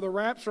die before the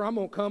rapture, I'm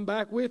going to come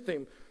back with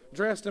Him,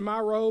 dressed in my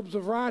robes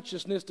of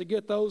righteousness to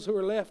get those who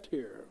are left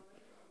here.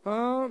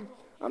 I'm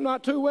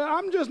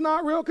just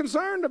not real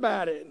concerned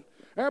about it.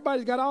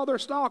 Everybody's got all their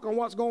stock on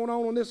what's going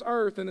on this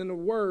earth, and in the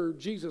Word,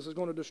 Jesus is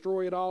going to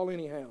destroy it all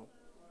anyhow.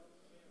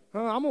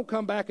 I'm going to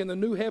come back in the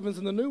new heavens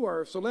and the new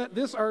earth, so let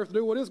this earth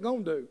do what it's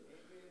going to do.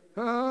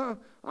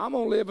 I'm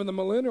going to live in the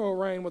millennial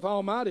reign with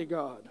Almighty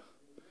God.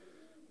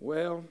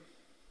 Well,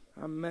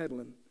 I'm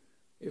meddling.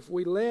 If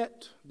we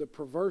let the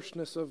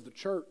perverseness of the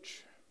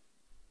church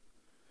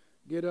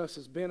get us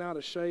as bent out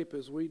of shape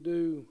as we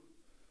do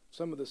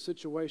some of the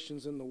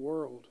situations in the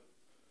world,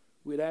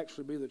 we'd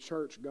actually be the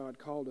church God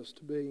called us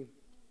to be.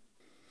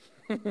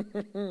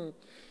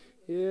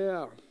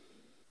 Yeah,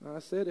 I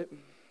said it.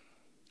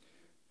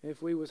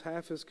 If we was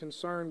half as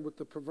concerned with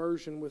the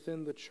perversion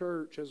within the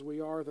church as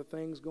we are the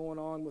things going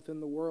on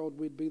within the world,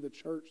 we'd be the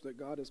church that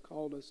God has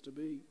called us to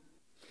be.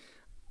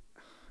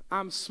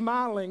 I'm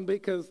smiling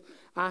because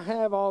I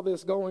have all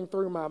this going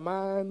through my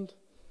mind,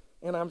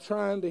 and I'm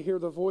trying to hear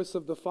the voice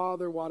of the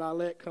Father, what I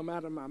let come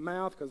out of my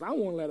mouth, because I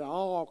want to let it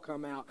all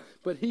come out.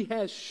 But He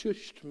has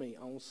shushed me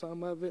on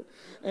some of it.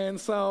 And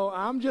so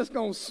I'm just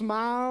going to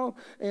smile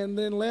and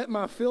then let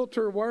my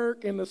filter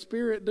work and the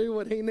Spirit do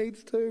what He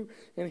needs to.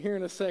 And here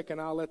in a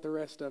second, I'll let the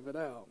rest of it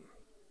out.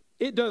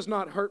 It does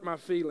not hurt my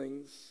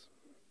feelings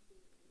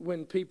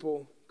when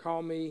people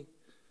call me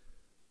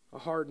a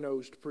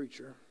hard-nosed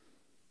preacher.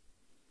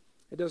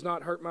 It does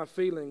not hurt my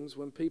feelings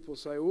when people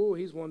say, oh,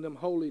 he's one of them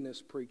holiness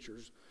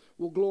preachers.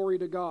 Well, glory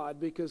to God,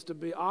 because to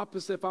be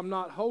opposite, if I'm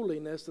not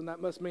holiness, then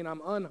that must mean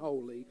I'm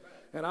unholy.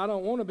 And I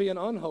don't want to be an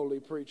unholy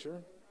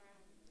preacher.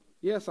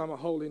 Yes, I'm a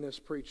holiness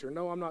preacher.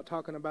 No, I'm not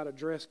talking about a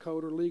dress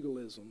code or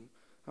legalism.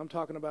 I'm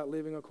talking about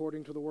living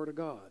according to the Word of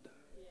God.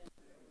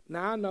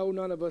 Now, I know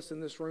none of us in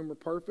this room are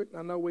perfect.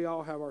 I know we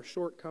all have our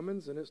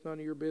shortcomings, and it's none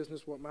of your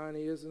business what mine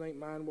is. It ain't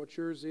mine what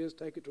yours is.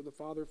 Take it to the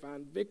Father,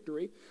 find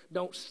victory.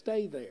 Don't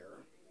stay there.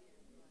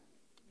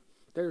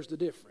 There's the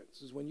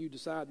difference, is when you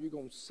decide you're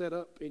going to set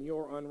up in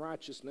your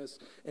unrighteousness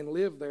and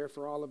live there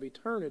for all of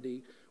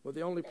eternity. Well,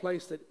 the only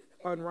place that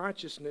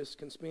unrighteousness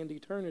can spend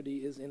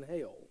eternity is in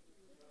hell.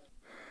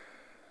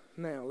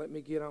 Now, let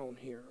me get on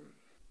here.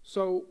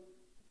 So,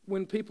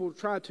 when people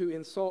try to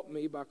insult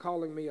me by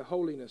calling me a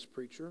holiness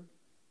preacher,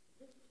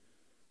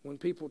 when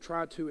people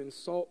try to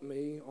insult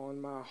me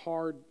on my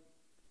hard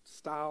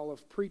style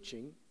of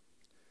preaching,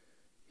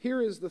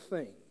 here is the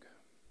thing.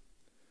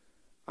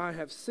 I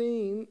have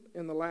seen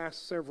in the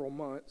last several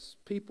months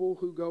people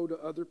who go to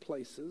other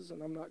places,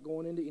 and I'm not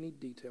going into any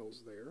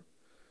details there,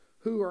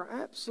 who are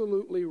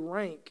absolutely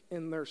rank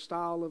in their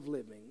style of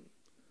living.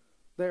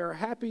 They are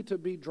happy to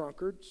be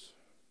drunkards.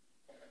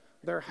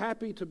 They're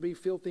happy to be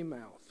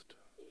filthy-mouthed.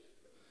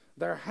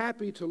 They're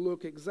happy to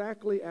look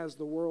exactly as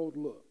the world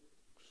looks.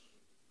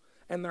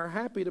 And they're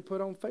happy to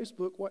put on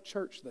Facebook what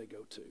church they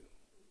go to.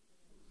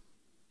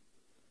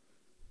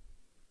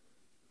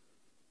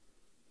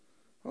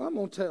 Well, I'm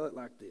going to tell it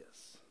like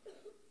this,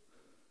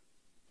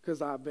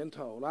 because I've been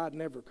told I'd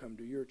never come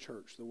to your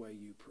church the way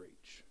you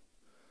preach.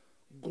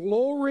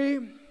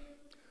 Glory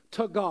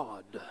to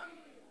God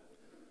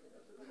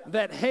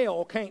that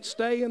hell can't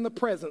stay in the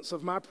presence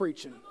of my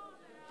preaching.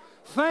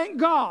 Thank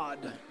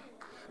God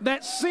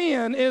that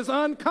sin is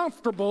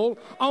uncomfortable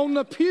on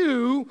the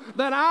pew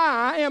that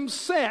I am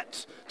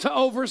set to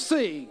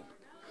oversee.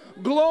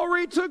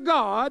 Glory to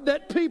God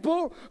that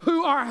people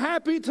who are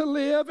happy to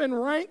live in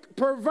rank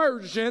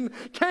perversion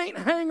can't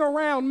hang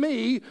around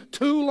me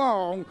too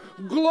long.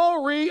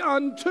 Glory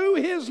unto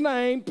His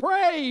name.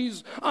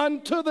 Praise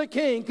unto the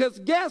King. Because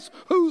guess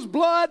whose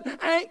blood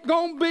ain't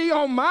going to be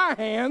on my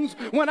hands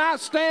when I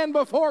stand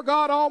before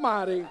God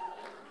Almighty?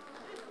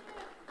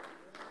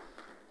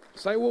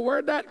 Say, well,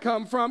 where'd that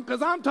come from?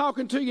 Because I'm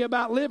talking to you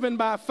about living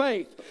by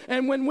faith.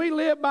 And when we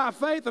live by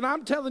faith, and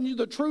I'm telling you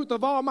the truth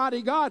of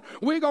Almighty God,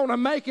 we're going to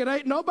make it.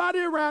 Ain't nobody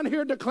around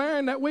here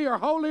declaring that we are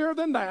holier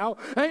than thou.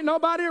 Ain't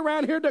nobody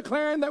around here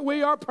declaring that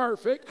we are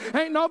perfect.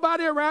 Ain't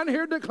nobody around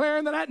here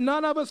declaring that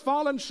none of us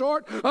fallen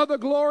short of the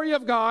glory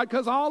of God,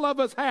 because all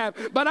of us have.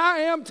 But I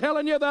am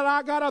telling you that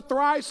I got a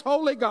thrice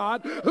holy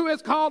God who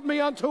has called me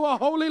unto a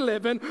holy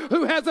living,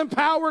 who has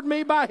empowered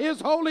me by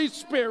his Holy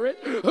Spirit,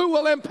 who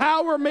will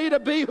empower me to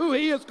be who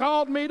he has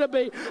called me to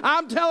be.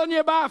 I'm telling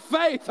you, by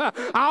faith,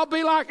 I'll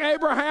be like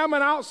Abraham,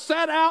 and I'll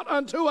set out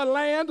unto a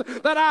land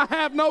that I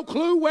have no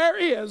clue where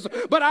is,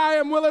 but I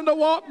am willing to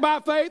walk by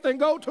faith and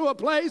go to a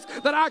place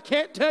that I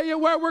can't tell you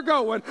where we're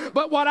going.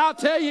 But what I'll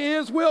tell you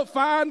is we'll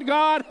find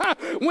God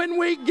when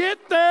we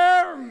get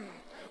there.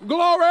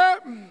 Glory,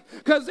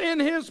 because in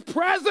his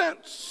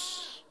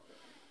presence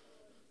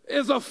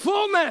is a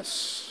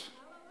fullness.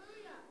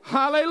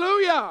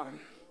 Hallelujah.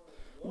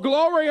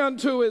 Glory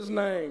unto his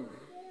name.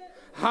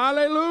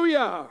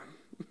 Hallelujah.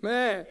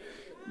 Man,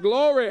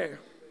 glory.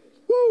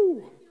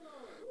 Woo.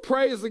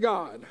 Praise the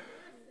God.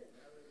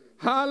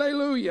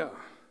 Hallelujah.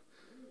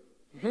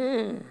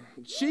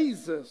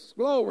 Jesus.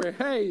 Glory.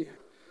 Hey.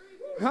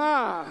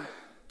 Ha.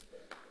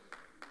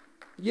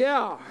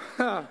 Yeah.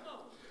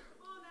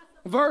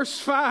 Verse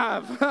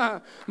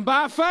 5.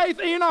 By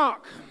faith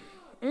Enoch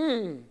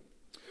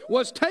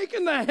was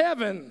taken to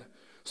heaven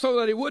so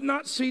that he would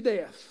not see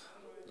death.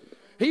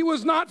 He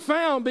was not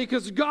found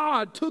because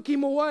God took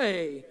him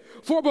away.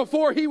 For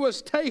before he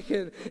was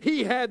taken,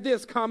 he had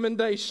this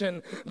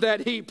commendation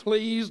that he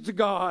pleased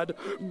God.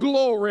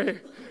 Glory.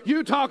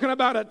 You talking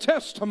about a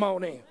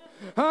testimony.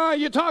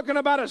 You're talking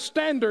about a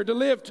standard to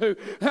live to.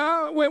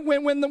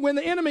 When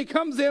the enemy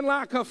comes in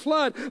like a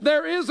flood,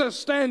 there is a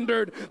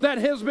standard that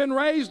has been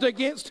raised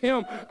against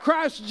him,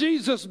 Christ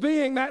Jesus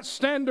being that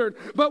standard.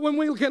 But when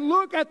we can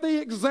look at the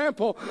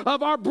example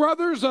of our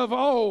brothers of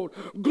old,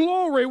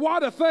 glory,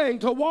 what a thing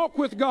to walk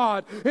with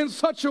God in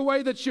such a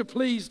way that you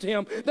pleased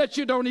him, that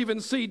you don't even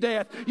see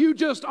death. You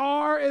just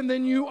are, and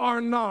then you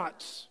are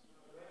not.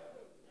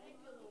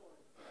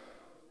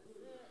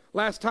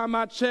 Last time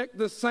I checked,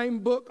 the same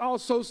book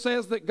also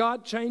says that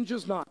God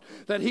changes not,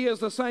 that he is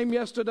the same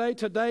yesterday,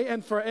 today,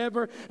 and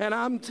forever. And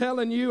I'm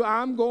telling you,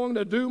 I'm going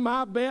to do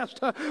my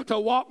best to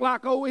walk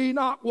like old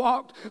Enoch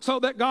walked, so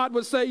that God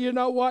would say, you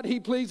know what, he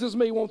pleases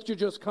me, won't you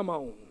just come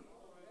on?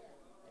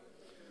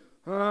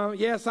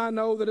 Yes, I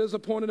know that it is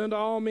appointed unto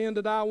all men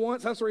to die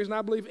once. That's the reason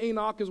I believe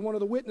Enoch is one of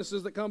the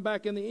witnesses that come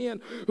back in the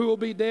end who will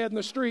be dead in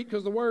the street,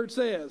 because the word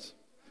says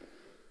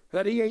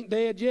that he ain't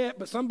dead yet,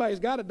 but somebody's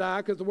got to die,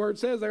 because the word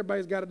says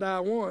everybody's got to die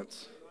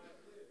once.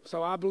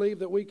 So I believe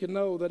that we can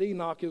know that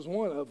Enoch is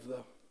one of the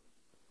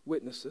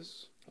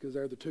witnesses, because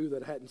they're the two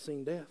that hadn't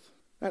seen death.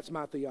 That's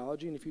my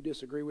theology, and if you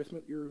disagree with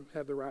me, you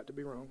have the right to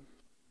be wrong.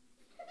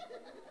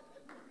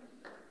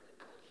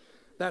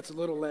 That's a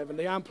little leavened.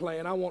 I'm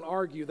playing. I won't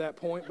argue that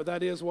point, but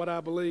that is what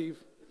I believe.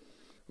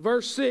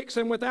 Verse 6,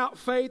 and without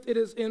faith it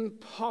is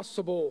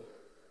impossible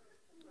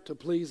to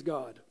please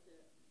God.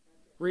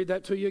 Read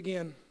that to you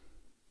again.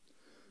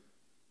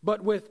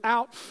 But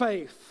without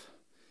faith,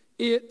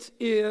 it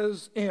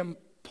is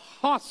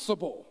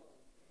impossible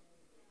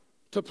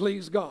to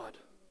please God.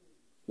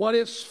 What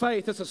is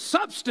faith? It's a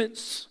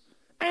substance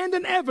and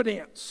an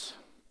evidence.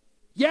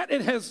 Yet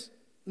it has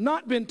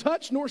not been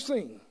touched nor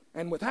seen.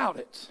 And without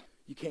it,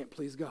 you can't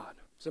please God.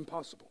 It's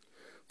impossible.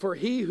 For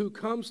he who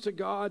comes to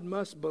God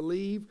must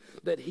believe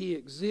that he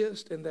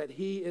exists and that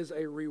he is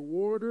a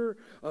rewarder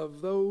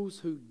of those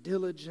who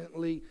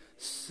diligently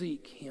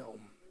seek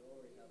him.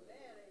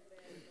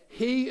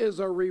 He is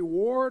a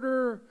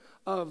rewarder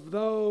of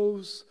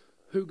those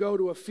who go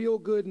to a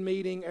feel-good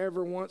meeting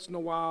every once in a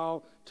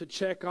while to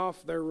check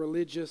off their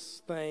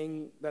religious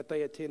thing that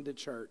they attended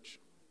church.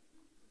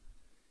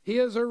 He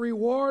is a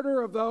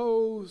rewarder of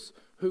those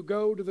who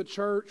go to the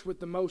church with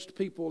the most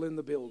people in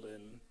the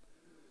building.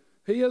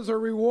 He is a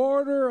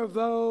rewarder of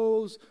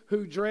those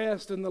who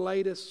dressed in the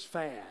latest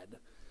fad.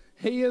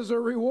 He is a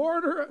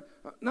rewarder.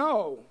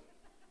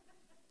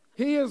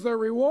 He is the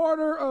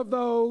rewarder of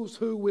those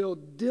who will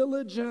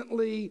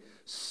diligently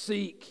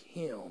seek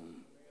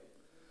him.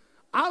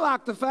 I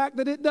like the fact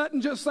that it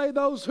doesn't just say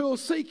those who will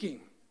seek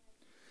him.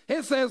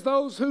 It says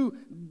those who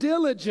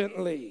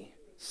diligently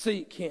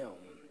seek him.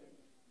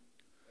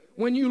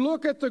 When you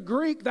look at the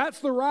Greek, that's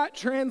the right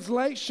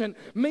translation,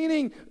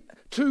 meaning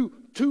to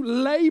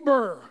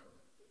labor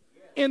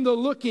in the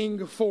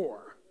looking for.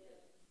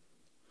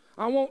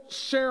 I won't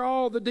share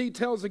all the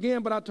details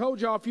again, but I told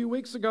y'all a few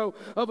weeks ago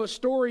of a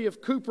story of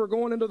Cooper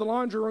going into the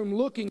laundry room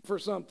looking for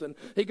something.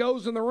 He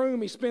goes in the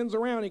room, he spins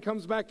around, he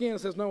comes back in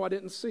and says, no, I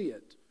didn't see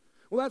it.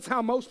 Well, that's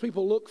how most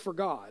people look for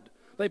God.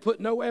 They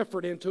put no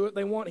effort into it.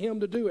 They want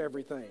him to do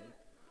everything.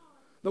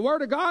 The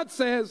Word of God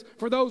says,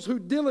 for those who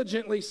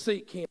diligently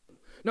seek him.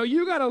 No,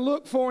 you got to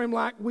look for him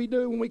like we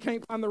do when we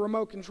can't find the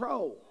remote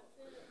control.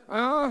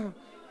 Man,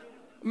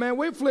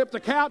 we flipped the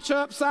couch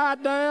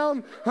upside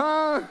down.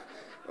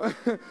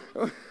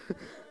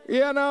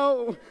 You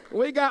know,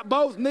 we got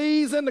both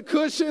knees in the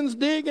cushions,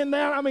 digging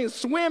down,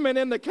 swimming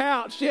in the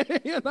couch,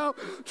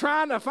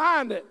 trying to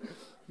find it.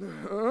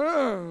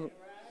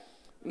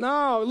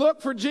 No,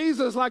 look for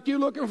Jesus like you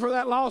looking for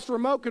that lost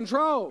remote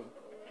control.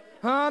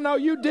 No,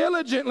 you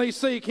diligently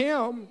seek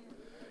him.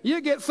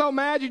 You get so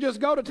mad you just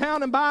go to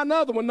town and buy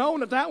another one,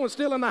 knowing that one's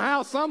still in the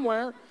house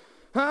somewhere.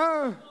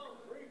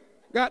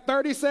 Got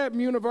 37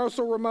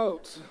 universal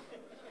remotes.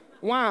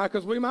 Why?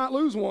 Because we might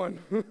lose one.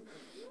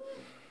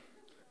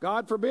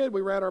 God forbid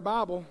we read our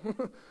Bible.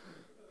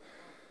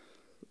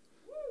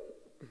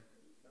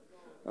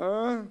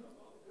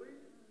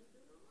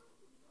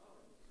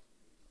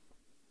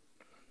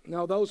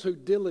 Now those who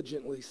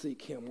diligently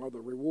seek him are the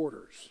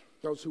rewarders,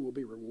 those who will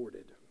be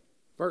rewarded.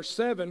 Verse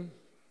 7,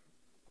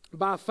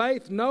 by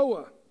faith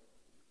Noah,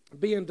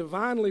 being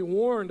divinely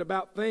warned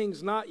about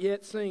things not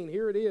yet seen.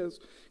 Here it is,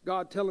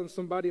 God telling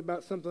somebody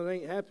about something that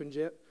ain't happened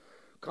yet,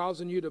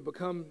 causing you to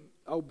become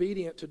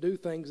obedient to do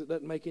things that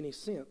doesn't make any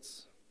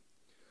sense.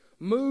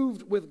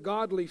 Moved with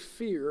godly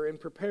fear, and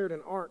prepared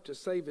an ark to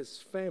save his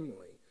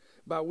family,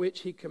 by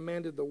which he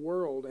condemned the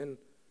world, and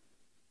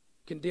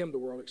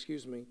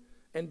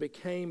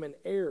became an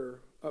heir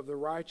of the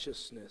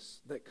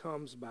righteousness that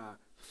comes by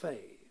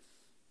faith.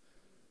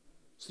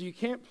 So you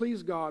can't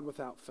please God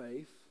without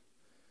faith.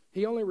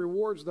 He only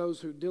rewards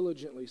those who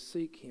diligently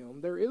seek him.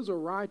 There is a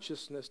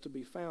righteousness to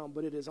be found,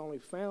 but it is only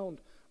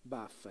found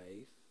by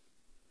faith.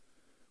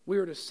 We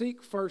are to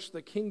seek first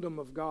the kingdom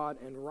of God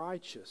and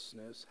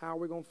righteousness. How are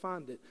we going to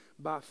find it?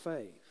 By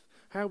faith.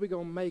 How are we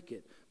going to make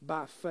it?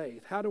 By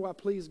faith. How do I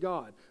please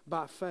God?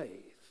 By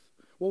faith.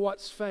 Well,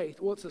 what's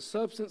faith? Well, it's a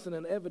substance and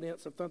an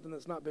evidence of something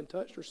that's not been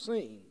touched or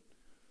seen,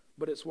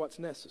 but it's what's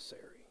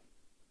necessary.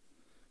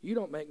 You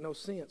don't make no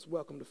sense.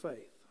 Welcome to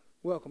faith.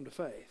 Welcome to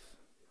faith.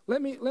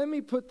 Let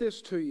me put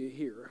this to you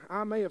here.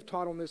 I may have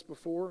taught on this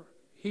before.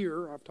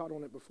 Here, I've taught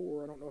on it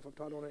before. I don't know if I've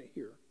taught on it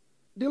here.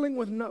 Dealing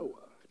with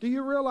Noah. Do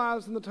you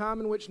realize in the time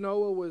in which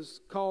Noah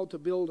was called to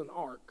build an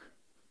ark,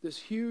 this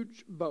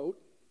huge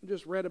boat, I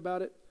just read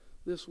about it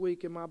this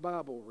week in my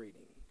Bible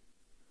reading,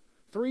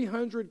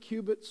 300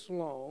 cubits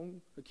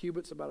long, a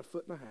cubit's about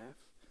 1.5 feet,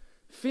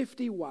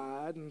 50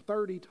 wide and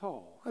 30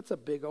 tall. That's a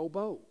big old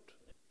boat.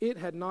 It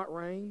had not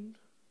rained.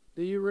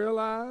 Do you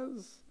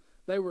realize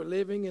they were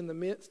living in the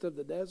midst of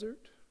the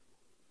desert?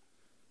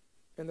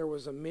 And there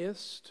was a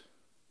mist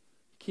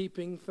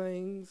keeping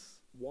things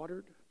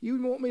watered. You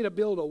want me to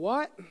build a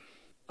what?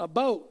 A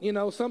boat,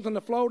 something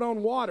to float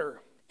on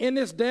water. In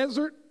this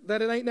desert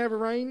that it ain't never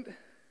rained?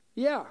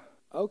 Yeah,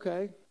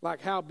 okay.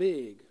 Like how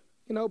big?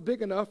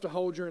 Big enough to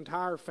hold your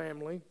entire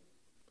family,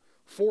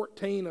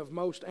 14 of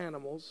most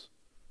animals,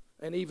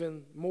 and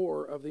even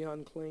more of the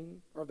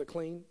unclean, or the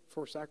clean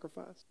for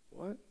sacrifice.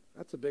 What?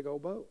 That's a big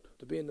old boat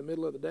to be in the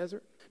middle of the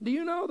desert. Do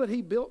you know that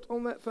he built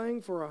on that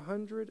thing for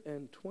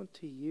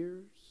 120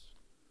 years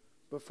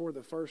before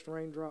the first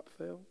raindrop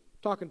fell?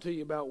 Talking to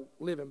you about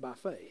living by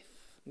faith.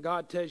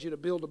 God tells you to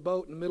build a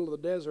boat in the middle of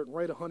the desert and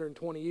wait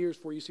 120 years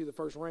before you see the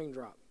first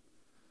raindrop.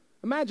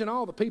 Imagine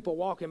all the people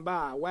walking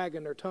by,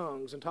 wagging their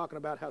tongues and talking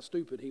about how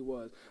stupid he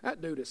was. That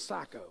dude is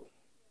psycho.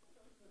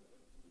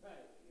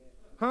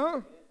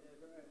 Huh?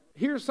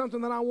 Here's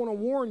something that I want to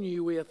warn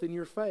you with in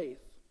your faith.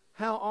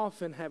 How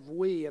often have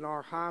we in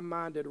our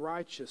high-minded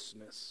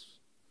righteousness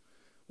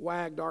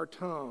wagged our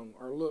tongue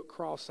or looked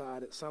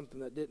cross-eyed at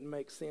something that didn't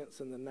make sense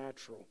in the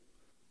natural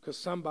because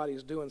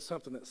somebody's doing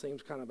something that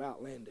seems kind of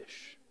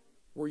outlandish?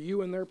 Were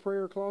you in their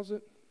prayer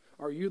closet?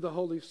 Are you the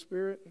Holy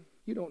Spirit?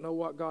 You don't know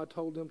what God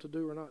told them to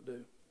do or not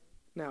do.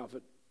 Now, if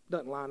it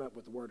doesn't line up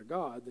with the Word of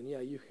God, then yeah,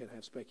 you can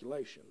have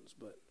speculations.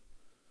 But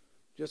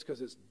just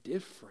because it's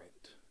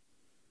different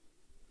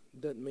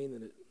doesn't mean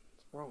that it's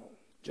wrong.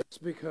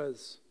 Just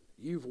because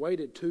you've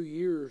waited 2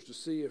 years to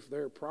see if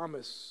their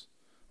promise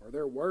or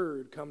their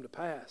word come to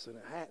pass, and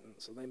it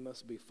hadn't, so they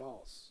must be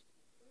false.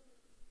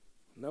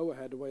 Noah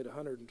had to wait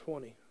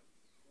 120.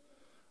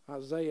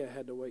 Isaiah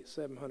had to wait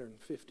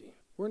 750.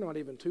 We're not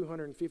even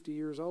 250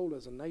 years old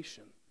as a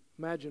nation.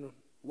 Imagine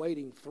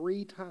waiting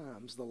 3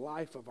 times the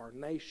life of our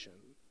nation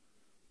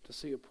to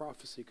see a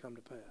prophecy come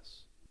to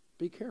pass.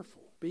 Be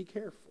careful. Be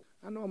careful.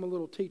 I know I'm a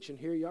little teaching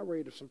here. Y'all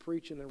ready for some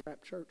preaching and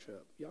wrap church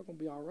up. Y'all going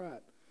to be all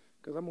right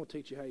because I'm going to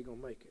teach you how you're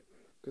going to make it.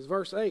 Because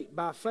verse 8,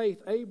 by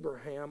faith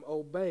Abraham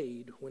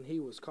obeyed when he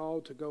was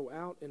called to go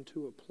out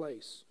into a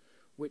place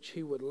which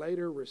he would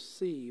later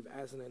receive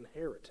as an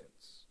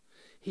inheritance.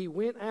 He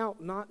went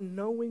out not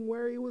knowing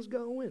where he was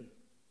going.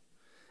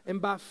 And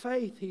by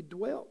faith he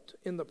dwelt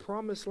in the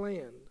promised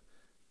land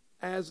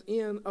as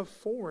in a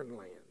foreign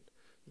land,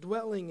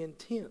 dwelling in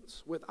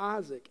tents with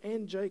Isaac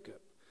and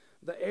Jacob,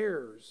 the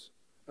heirs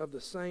of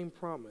the same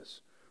promise.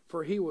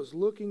 For he was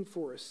looking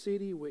for a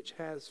city which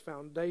has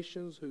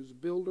foundations, whose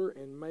builder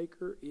and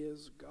maker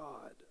is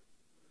God.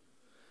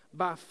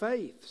 By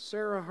faith,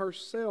 Sarah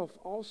herself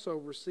also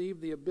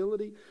received the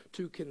ability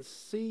to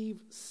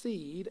conceive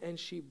seed, and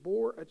she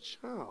bore a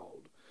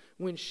child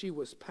when she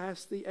was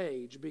past the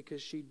age,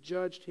 because she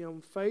judged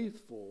him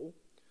faithful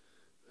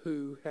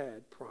who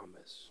had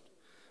promised.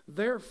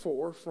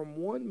 Therefore, from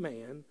one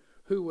man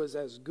who was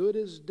as good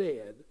as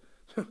dead,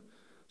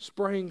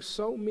 sprang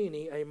so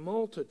many a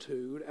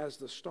multitude as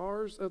the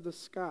stars of the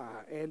sky,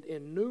 and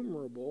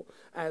innumerable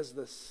as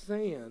the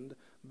sand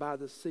by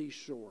the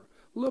seashore.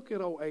 Look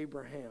at old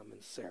Abraham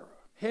and Sarah.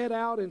 Head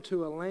out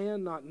into a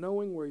land not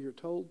knowing where you're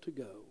told to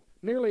go.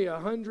 Nearly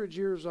 100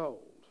 years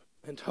old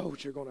and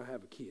told you're going to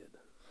have a kid.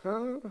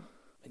 Huh?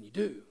 And you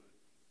do.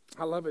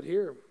 I love it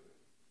here.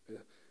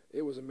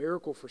 It was a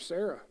miracle for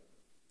Sarah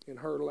in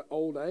her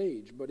old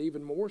age, but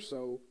even more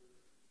so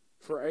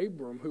for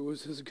Abram, who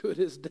was as good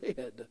as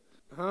dead.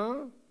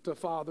 To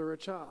father a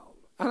child.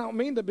 I don't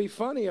mean to be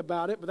funny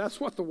about it, but that's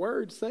what the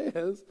word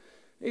says.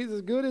 He's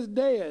as good as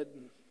dead.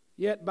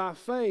 Yet by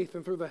faith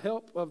and through the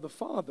help of the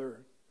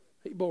Father,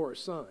 he bore a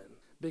son.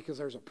 Because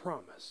there's a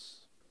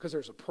promise. Because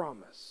there's a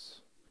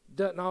promise.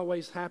 Doesn't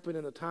always happen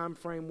in the time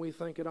frame we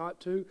think it ought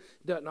to.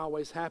 Doesn't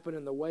always happen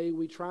in the way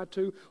we try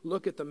to.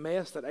 Look at the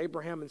mess that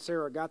Abraham and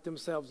Sarah got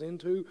themselves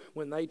into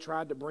when they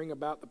tried to bring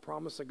about the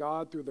promise of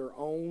God through their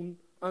own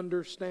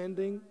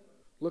understanding.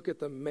 Look at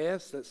the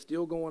mess that's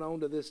still going on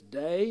to this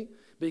day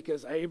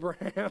because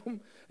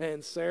Abraham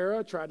and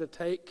Sarah tried to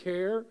take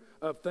care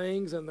of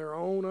things in their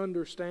own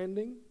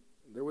understanding.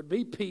 There would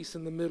be peace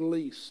in the Middle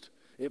East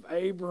if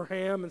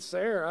Abraham and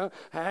Sarah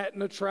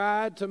hadn't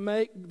tried to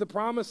make the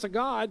promise of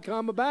God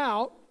come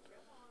about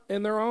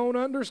in their own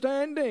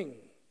understanding.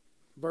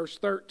 Verse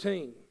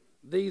 13,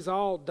 these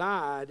all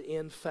died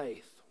in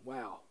faith.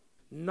 Wow.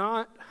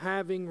 Not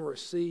having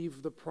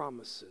received the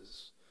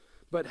promises,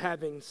 but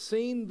having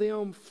seen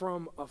them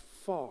from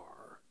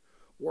afar,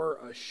 were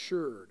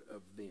assured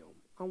of them.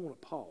 I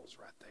want to pause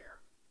right there.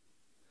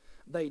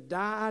 They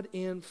died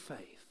in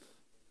faith,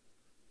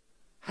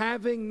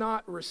 having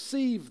not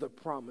received the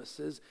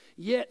promises,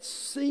 yet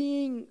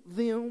seeing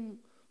them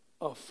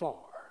afar.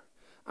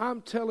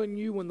 I'm telling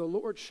you, when the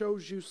Lord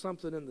shows you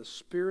something in the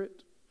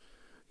Spirit,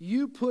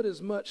 you put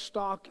as much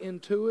stock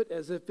into it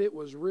as if it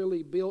was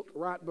really built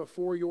right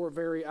before your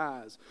very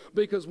eyes.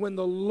 Because when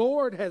the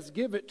Lord has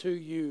given it to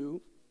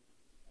you,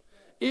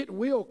 it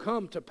will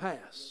come to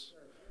pass.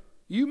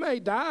 You may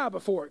die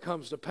before it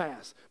comes to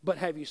pass, but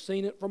have you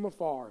seen it from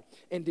afar?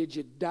 And did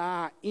you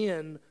die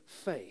in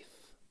faith?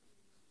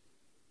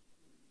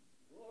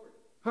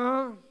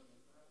 I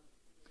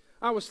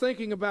was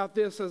thinking about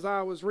this as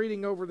I was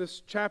reading over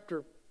this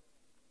chapter.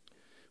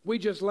 We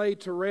just laid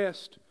to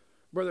rest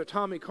Brother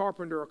Tommy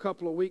Carpenter a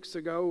couple of weeks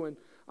ago, and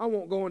I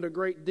won't go into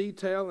great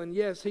detail, and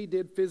yes, he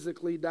did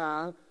physically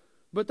die,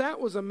 but that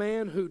was a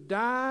man who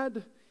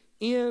died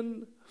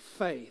in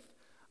faith.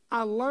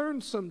 I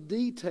learned some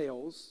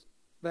details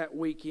that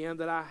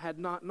weekend that I had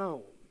not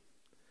known.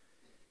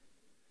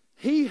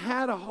 He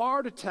had a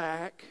heart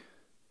attack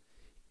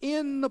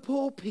in the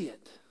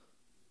pulpit,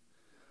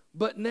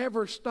 but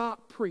never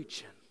stopped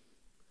preaching.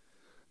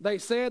 They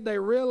said they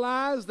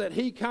realized that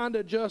he kind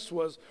of just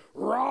was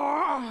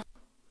raw,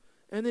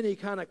 and then he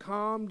kind of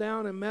calmed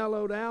down and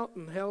mellowed out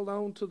and held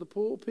on to the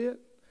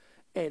pulpit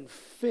and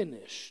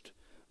finished,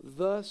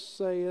 "Thus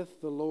saith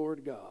the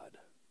Lord God."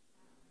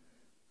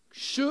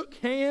 Shook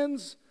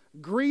hands,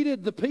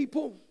 greeted the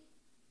people,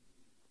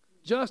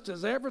 just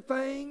as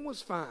everything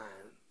was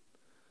fine.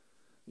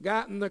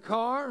 Got in the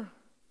car,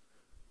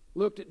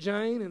 looked at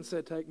Jane and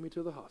said, "Take me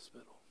to the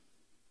hospital.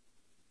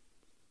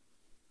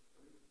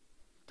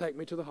 Take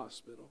me to the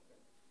hospital."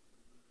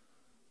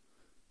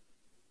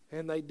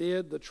 And they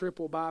did the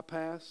triple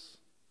bypass,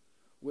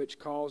 which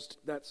caused,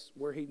 that's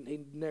where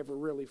he never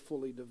really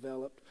fully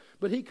developed.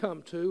 But he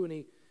come to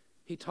and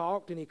he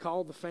talked and he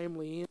called the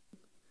family in.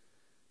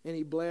 And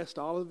he blessed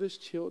all of his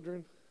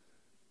children,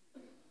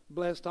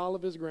 blessed all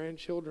of his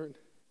grandchildren.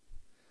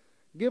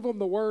 Give them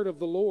the word of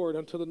the Lord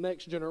unto the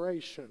next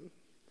generation.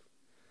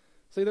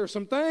 See, there's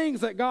some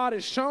things that God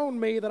has shown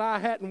me that I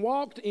hadn't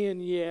walked in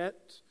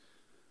yet,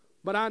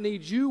 but I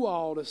need you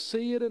all to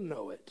see it and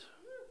know it.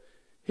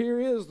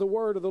 Here is the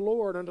word of the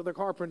Lord unto the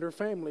Carpenter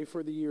family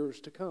for the years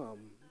to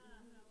come.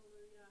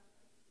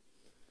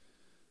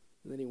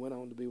 And then he went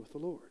on to be with the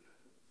Lord.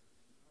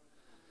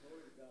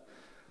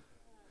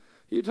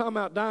 You're talking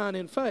about dying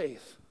in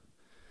faith.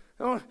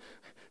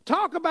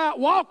 Talk about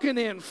walking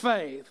in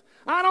faith.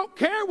 I don't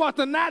care what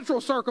the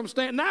natural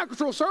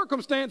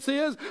circumstance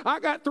is. I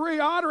got 3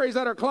 arteries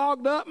that are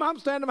clogged up. I'm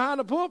standing behind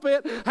the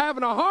pulpit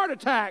having a heart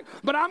attack.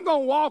 But I'm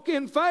going to walk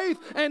in faith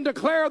and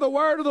declare the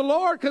word of the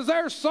Lord because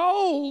there's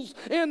souls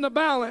in the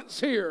balance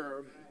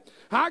here.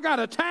 I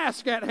got a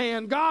task at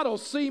hand. God will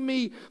see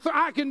me.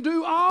 I can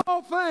do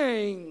all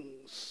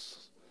things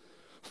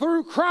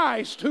through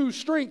Christ who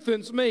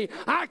strengthens me.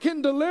 I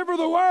can deliver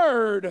the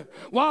word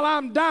while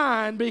I'm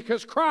dying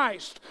because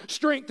Christ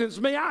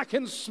strengthens me. I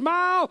can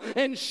smile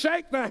and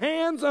shake the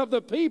hands of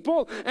the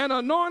people and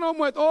anoint them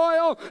with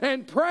oil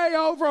and pray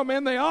over them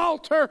in the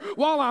altar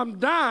while I'm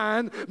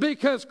dying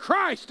because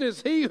Christ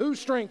is he who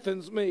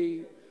strengthens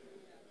me.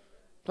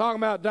 Talking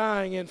about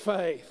dying in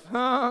faith.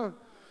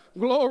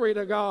 Glory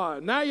to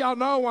God. Now y'all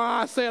know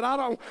why I said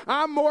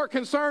I'm more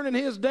concerned in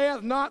his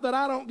death, not that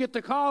I don't get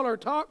to call or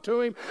talk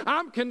to him.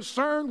 I'm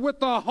concerned with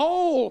the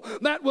hole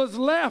that was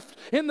left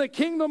in the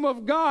kingdom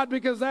of God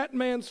because that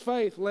man's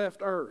faith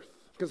left earth.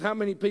 Because how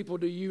many people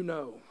do you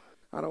know?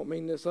 I don't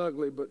mean this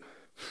ugly, but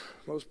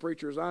most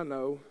preachers I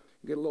know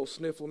get a little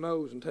sniffle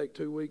nose and take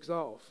 2 weeks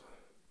off.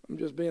 I'm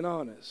just being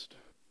honest.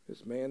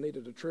 This man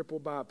needed a triple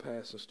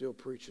bypass and still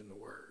preaching the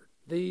word.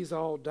 These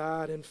all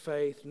died in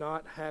faith,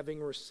 not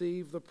having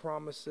received the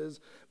promises,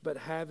 but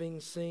having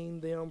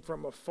seen them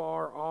from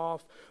afar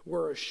off,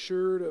 were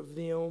assured of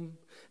them,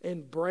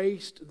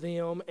 embraced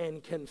them,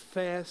 and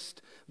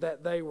confessed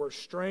that they were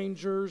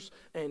strangers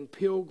and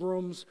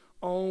pilgrims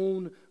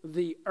on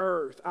the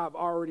earth. I've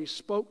already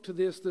spoke to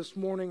this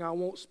morning. I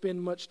won't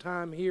spend much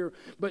time here,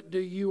 but do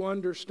you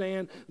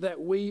understand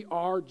that we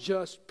are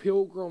just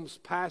pilgrims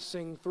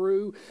passing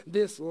through?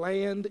 This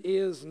land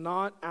is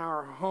not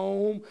our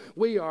home.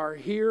 We are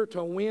here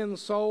to win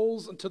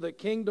souls to the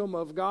kingdom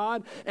of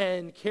God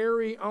and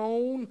carry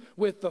on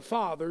with the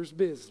Father's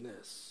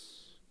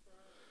business.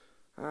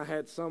 I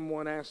had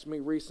someone ask me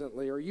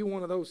recently, are you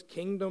one of those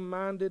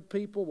kingdom-minded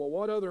people? Well,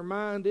 what other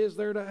mind is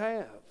there to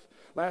have?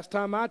 Last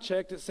time I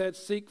checked, it said,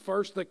 seek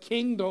first the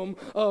kingdom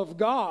of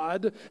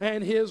God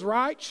and his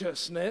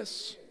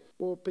righteousness.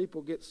 Boy,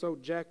 people get so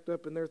jacked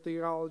up in their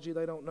theology,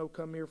 they don't know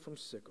come here from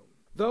Sikkim.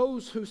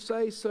 Those who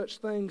say such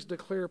things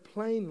declare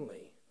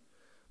plainly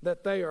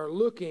that they are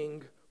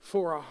looking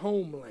for a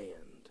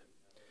homeland.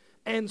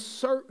 And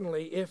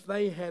certainly, if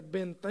they had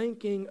been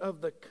thinking of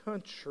the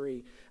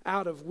country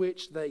out of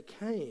which they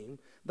came,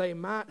 they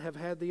might have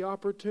had the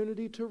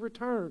opportunity to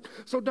return.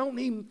 So don't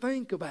even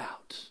think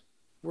about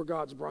where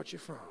God's brought you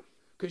from,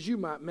 because you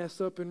might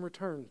mess up and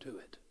return to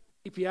it.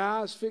 Keep your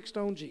eyes fixed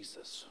on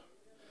Jesus.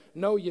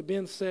 Know you've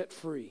been set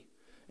free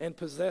and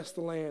possess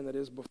the land that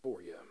is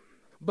before you.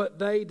 But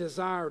they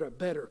desired a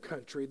better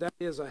country, that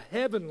is a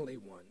heavenly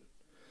one.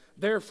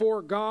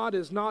 Therefore God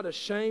is not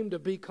ashamed to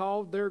be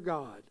called their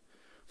God,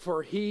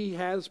 for he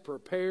has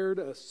prepared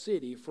a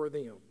city for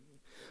them.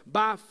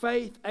 By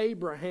faith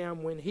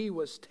Abraham, when he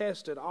was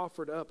tested,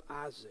 offered up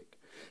Isaac,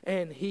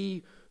 and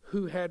he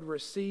who had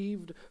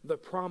received the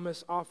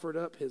promise offered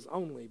up his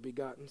only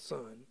begotten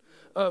son,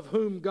 of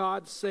whom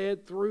God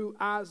said, through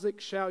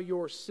Isaac shall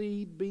your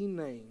seed be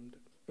named.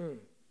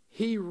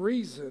 He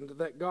reasoned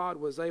that God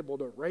was able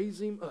to raise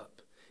him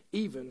up,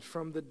 even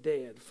from the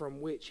dead,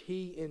 from which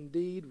he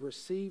indeed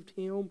received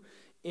him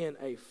in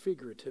a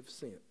figurative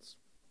sense.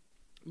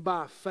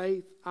 By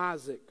faith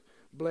Isaac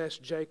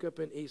blessed Jacob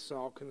and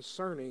Esau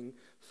concerning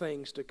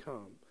things to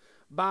come.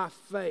 By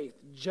faith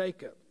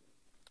Jacob,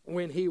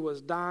 when he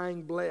was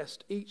dying,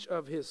 blessed each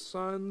of his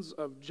sons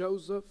of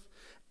Joseph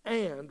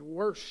and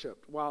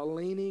worshiped while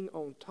leaning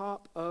on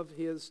top of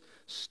his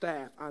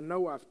staff. I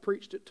know I've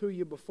preached it to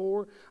you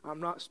before.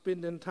 I'm not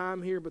spending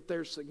time here, but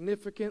there's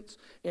significance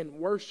in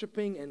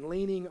worshiping and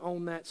leaning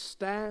on that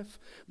staff,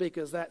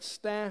 because that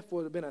staff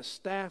would have been a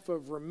staff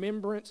of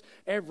remembrance.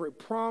 Every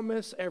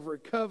promise, every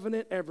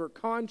covenant, every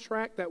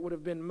contract that would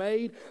have been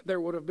made, there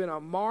would have been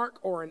a mark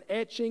or an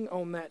etching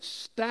on that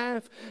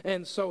staff.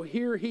 And so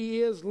here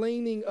he is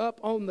leaning up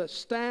on the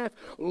staff,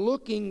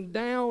 looking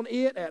down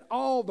it at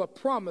all the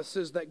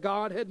promises that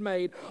God had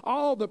made,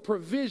 all the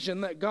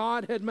provision that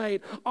God had made,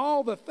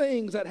 all the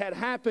things that had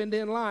happened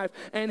in life,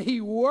 and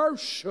he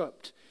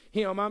worshiped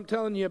him, I'm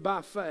telling you,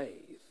 by faith.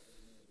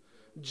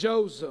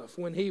 Joseph,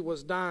 when he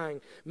was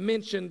dying,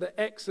 mentioned the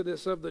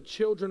exodus of the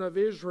children of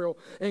Israel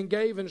and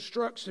gave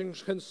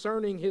instructions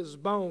concerning his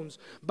bones.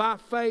 By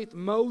faith,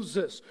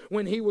 Moses,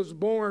 when he was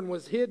born,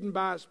 was hidden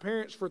by his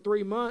parents for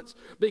 3 months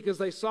because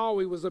they saw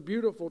he was a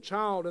beautiful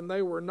child and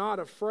they were not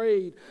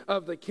afraid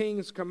of the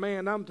king's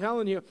command. I'm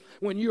telling you,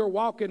 when you're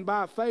walking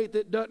by faith,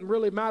 it doesn't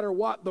really matter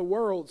what the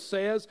world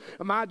says.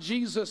 My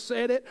Jesus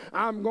said it,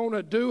 I'm going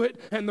to do it,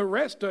 and the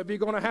rest of you are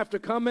going to have to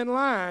come in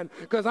line,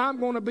 because I'm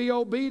going to be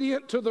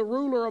obedient to the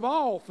ruler of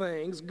all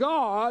things.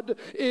 God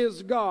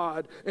is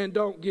God, and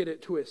don't get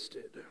it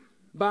twisted.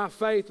 By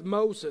faith,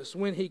 Moses,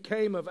 when he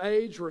came of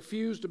age,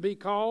 refused to be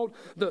called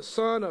the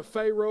son of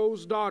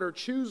Pharaoh's daughter,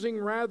 choosing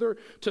rather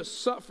to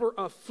suffer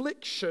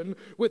affliction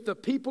with the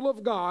people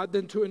of God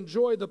than to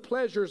enjoy the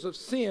pleasures of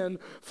sin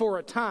for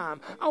a time.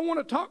 I want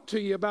to talk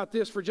to you about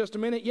this for just a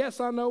minute. Yes,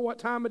 I know what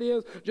time it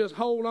is. Just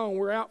hold on.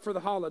 We're out for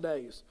the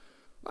holidays.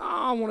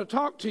 I want to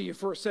talk to you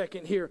for a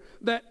second here,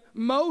 that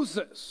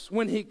Moses,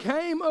 when he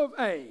came of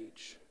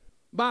age,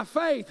 by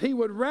faith, he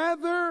would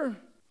rather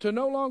to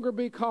no longer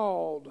be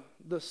called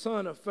the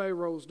son of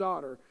Pharaoh's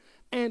daughter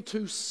and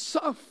to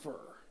suffer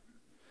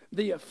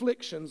the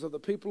afflictions of the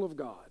people of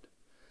God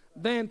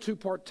than to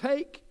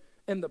partake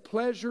in the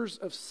pleasures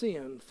of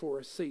sin for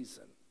a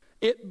season.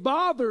 It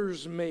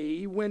bothers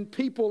me when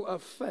people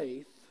of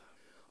faith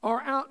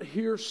are out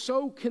here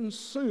so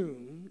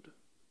consumed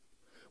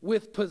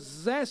with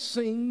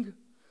possessing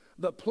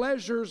the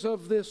pleasures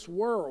of this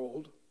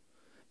world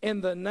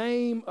in the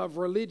name of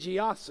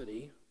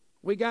religiosity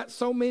We got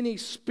so many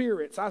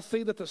spirits. I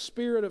see that the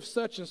spirit of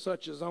such and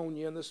such is on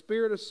you, and the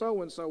spirit of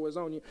so and so is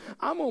on you.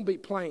 I'm going to be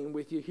plain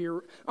with you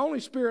here. Only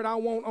spirit I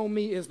want on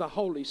me is the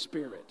Holy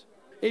Spirit.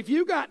 If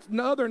you got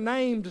other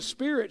named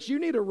spirits, you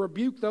need to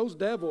rebuke those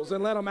devils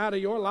and let them out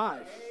of your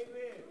life.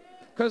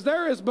 Because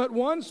there is but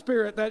one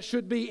spirit that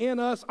should be in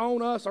us,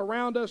 on us,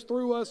 around us,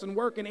 through us, and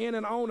working in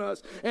and on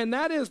us. And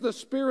that is the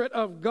Spirit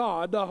of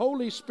God. The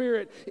Holy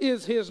Spirit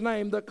is His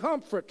name, the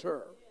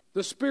Comforter,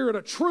 the Spirit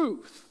of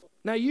truth.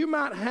 Now, you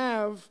might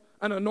have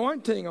an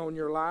anointing on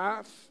your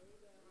life.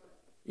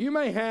 You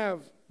may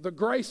have the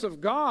grace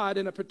of God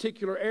in a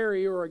particular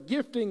area or a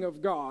gifting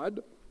of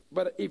God.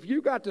 But if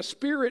you got the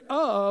Spirit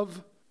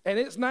of, and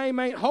its name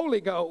ain't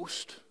Holy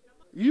Ghost,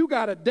 you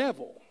got a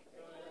devil.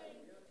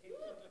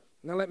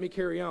 Now let me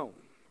carry on.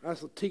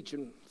 That's a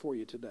teaching for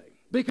you today.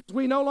 Because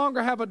we no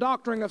longer have a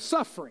doctrine of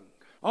suffering.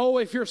 Oh,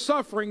 if you're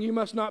suffering, you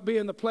must not be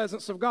in the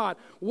presence of God.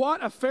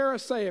 What a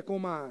Pharisaical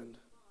mind.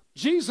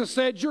 Jesus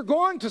said, you're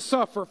going to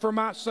suffer for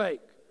my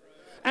sake.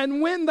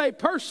 And when they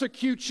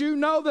persecute you,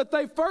 know that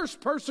they first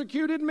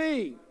persecuted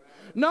me.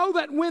 Know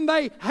that when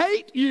they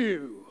hate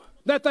you,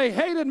 that they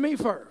hated me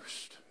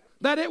first.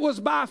 That it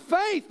was by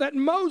faith that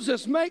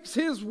Moses makes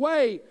his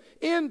way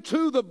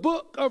into the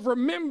book of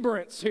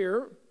remembrance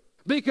here,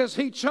 because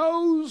he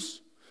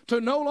chose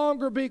to no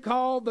longer be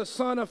called the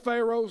son of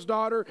Pharaoh's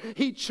daughter.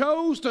 He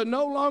chose to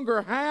no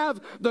longer have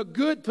the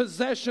good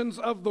possessions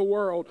of the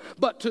world,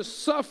 but to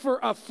suffer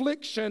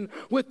affliction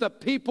with the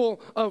people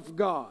of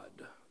God.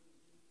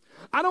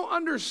 I don't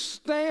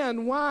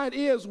understand why it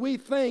is we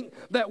think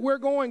that we're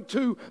going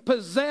to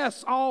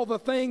possess all the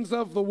things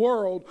of the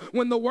world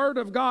when the Word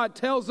of God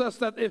tells us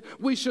that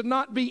we should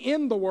not be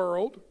in the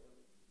world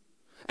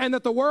and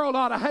that the world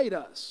ought to hate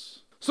us.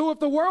 So if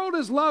the world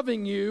is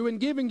loving you and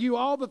giving you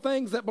all the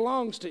things that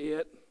belongs to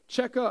it,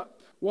 check up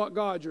what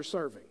God you're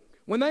serving.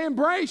 When they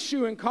embrace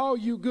you and call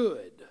you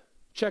good,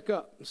 check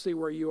up and see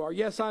where you are.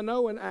 Yes, I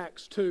know in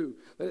Acts 2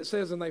 that it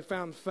says, and they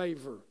found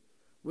favor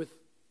with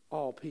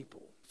all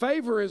people.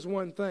 Favor is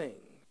one thing.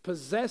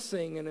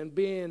 Possessing and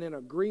being in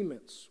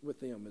agreements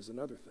with them is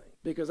another thing.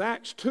 Because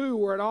Acts 2,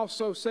 where it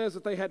also says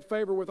that they had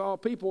favor with all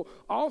people,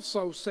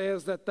 also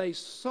says that they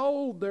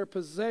sold their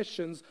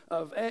possessions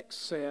of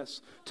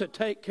excess to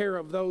take care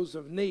of those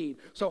of need.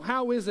 So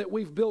how is it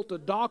we've built a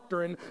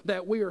doctrine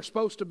that we are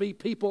supposed to be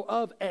people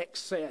of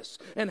excess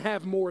and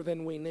have more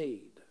than we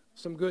need?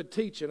 Some good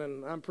teaching,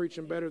 and I'm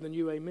preaching better than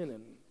you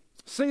amening.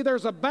 See,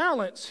 there's a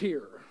balance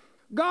here.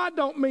 God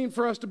don't mean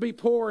for us to be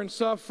poor and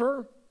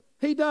suffer.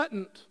 He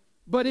doesn't.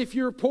 But if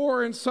you're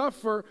poor and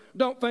suffer,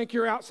 don't think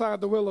you're outside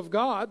the will of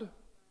God.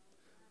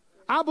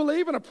 I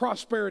believe in a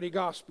prosperity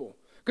gospel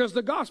because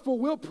the gospel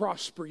will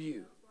prosper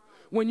you.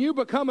 When you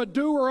become a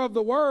doer of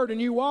the word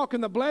and you walk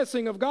in the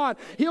blessing of God,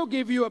 He'll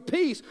give you a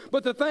peace.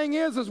 But the thing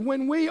is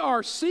when we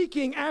are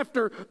seeking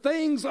after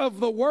things of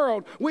the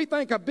world, we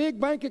think a big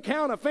bank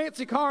account, a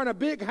fancy car, and a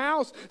big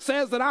house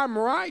says that I'm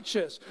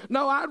righteous.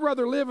 No, I'd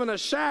rather live in a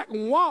shack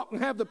and walk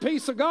and have the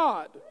peace of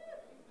God.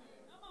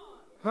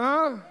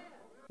 Huh?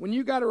 When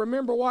you got to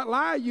remember what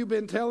lie you've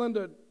been telling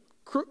to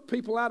crook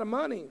people out of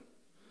money.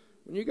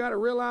 When you got to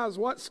realize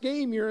what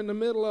scheme you're in the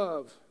middle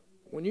of.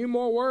 When you're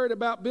more worried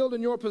about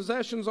building your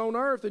possessions on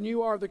earth than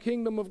you are the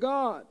kingdom of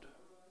God.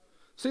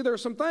 See, there are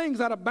some things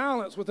out of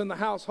balance within the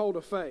household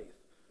of faith.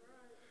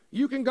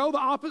 You can go the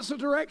opposite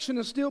direction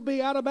and still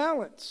be out of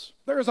balance.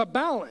 There is a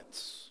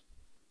balance.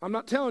 I'm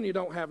not telling you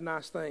don't have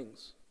nice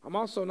things. I'm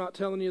also not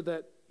telling you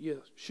that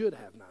you should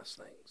have nice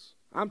things.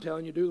 I'm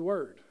telling you do the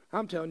word.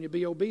 I'm telling you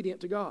be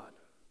obedient to God.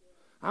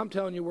 I'm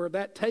telling you where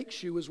that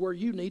takes you is where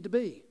you need to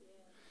be.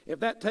 If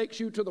that takes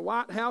you to the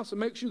White House and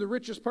makes you the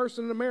richest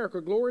person in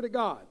America, glory to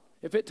God.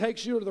 If it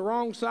takes you to the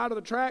wrong side of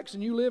the tracks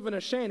and you live in a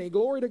shanty,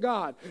 glory to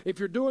God. If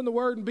you're doing the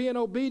word and being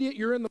obedient,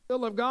 you're in the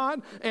will of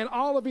God, and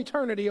all of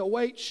eternity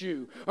awaits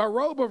you. A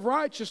robe of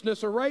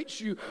righteousness awaits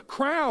you.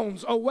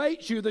 Crowns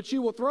await you that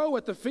you will throw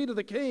at the feet of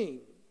the King.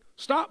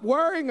 Stop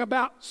worrying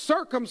about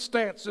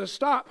circumstances.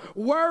 Stop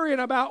worrying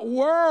about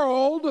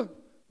world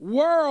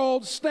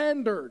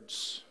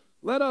standards.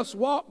 Let us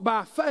walk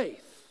by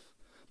faith,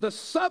 the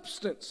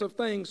substance of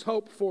things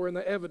hoped for and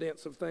the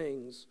evidence of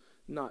things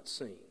not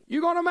seen.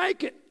 You're going to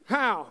make it.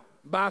 How?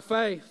 By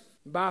faith.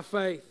 By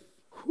faith.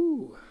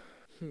 Whew.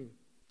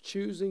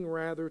 Choosing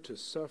rather to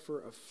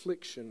suffer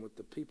affliction with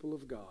the people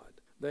of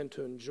God than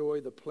to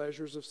enjoy the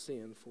pleasures of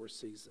sin for a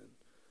season.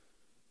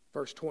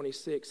 Verse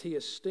 26, He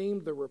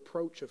esteemed the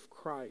reproach of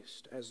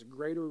Christ as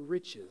greater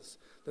riches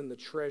than the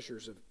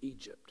treasures of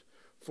Egypt,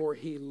 for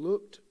He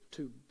looked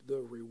to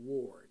the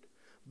reward.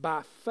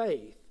 By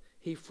faith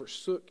he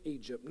forsook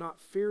Egypt,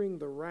 not fearing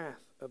the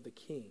wrath of the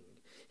king.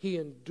 He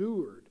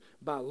endured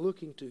by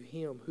looking to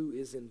Him who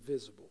is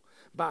invisible.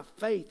 By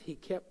faith he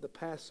kept the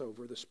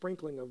Passover, the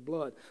sprinkling of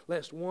blood,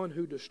 lest one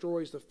who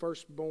destroys the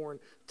firstborn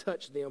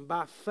touch them.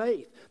 By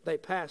faith they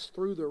passed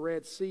through the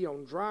Red Sea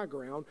on dry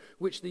ground,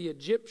 which the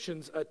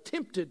Egyptians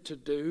attempted to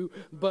do,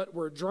 but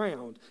were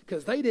drowned,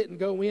 because they didn't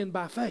go in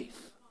by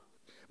faith.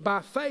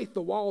 By faith,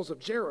 the walls of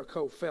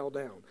Jericho fell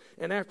down,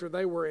 and after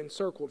they were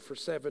encircled for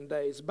 7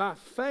 days. By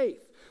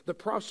faith, the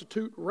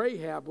prostitute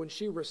Rahab, when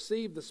she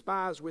received the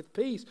spies with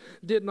peace,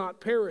 did not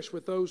perish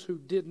with those who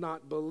did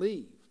not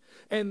believe.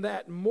 And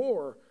that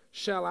more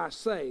shall I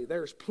say.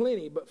 There's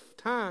plenty, but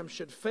time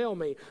should fail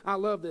me. I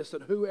love this,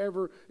 that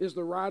whoever is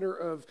the writer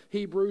of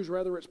Hebrews,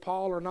 whether it's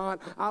Paul or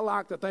not, I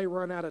like that they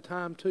run out of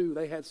time too.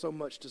 They had so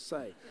much to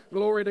say.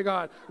 Glory to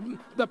God.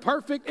 The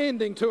perfect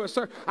ending to a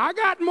sermon. I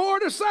got more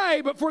to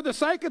say, but for the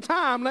sake of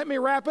time, let me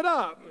wrap it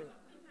up.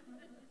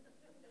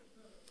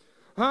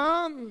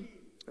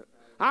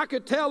 I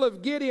could tell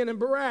of Gideon and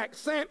Barak,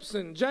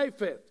 Samson,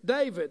 Japheth,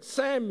 David,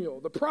 Samuel,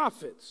 the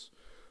prophets,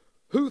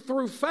 who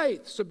through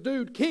faith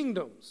subdued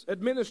kingdoms,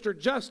 administered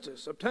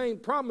justice,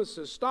 obtained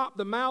promises, stopped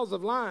the mouths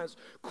of lions,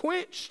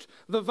 quenched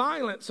the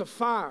violence of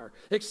fire,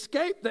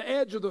 escaped the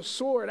edge of the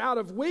sword, out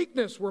of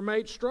weakness were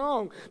made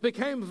strong,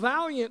 became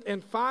valiant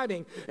in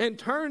fighting, and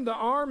turned the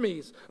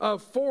armies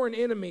of foreign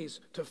enemies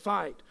to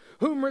fight,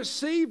 whom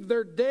received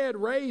their dead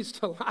raised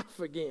to life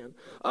again.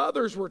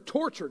 Others were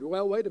tortured.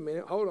 Well, wait a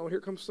minute. Hold on. Here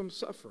comes some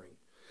suffering.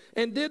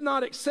 And did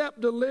not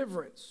accept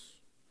deliverance,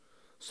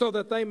 so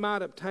that they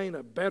might obtain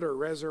a better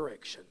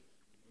resurrection.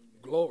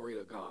 Glory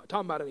to God.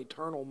 Talking about an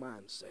eternal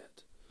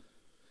mindset.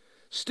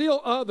 Still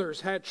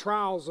others had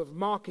trials of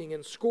mocking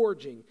and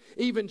scourging,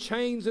 even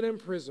chains and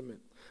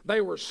imprisonment.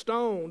 They were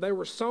stoned. They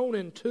were sown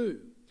in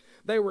two.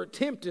 They were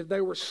tempted.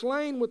 They were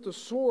slain with the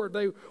sword.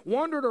 They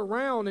wandered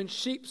around in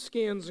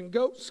sheepskins and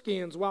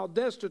goatskins while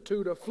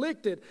destitute,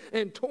 afflicted,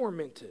 and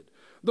tormented.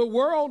 The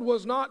world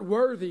was not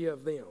worthy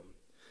of them.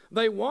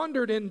 They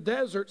wandered in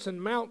deserts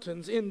and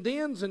mountains, in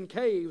dens and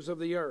caves of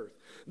the earth.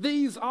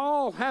 These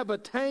all have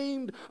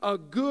attained a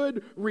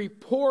good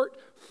report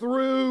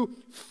through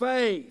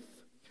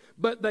faith.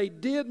 But they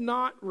did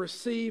not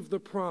receive the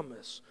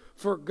promise,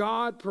 for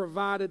God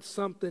provided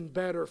something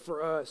better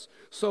for us,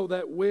 so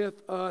that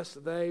with us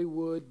they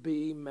would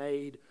be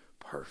made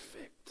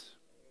perfect.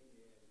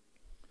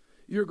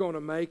 You're going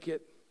to make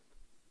it.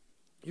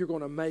 You're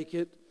going to make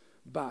it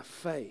by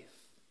faith.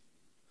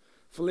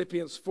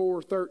 Philippians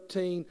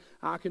 4:13,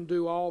 I can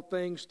do all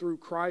things through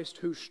Christ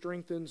who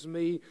strengthens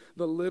me.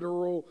 The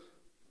literal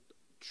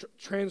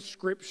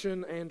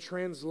transcription and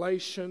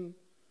translation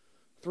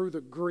through the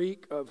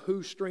Greek of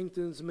who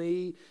strengthens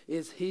me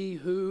is he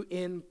who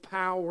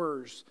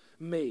empowers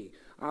me.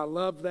 I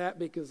love that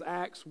because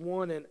Acts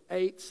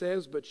 1:8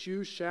 says, but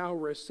you shall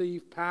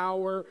receive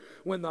power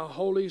when the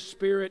Holy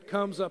Spirit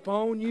comes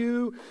upon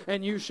you,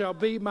 and you shall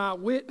be my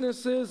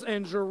witnesses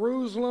in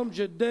Jerusalem,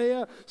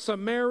 Judea,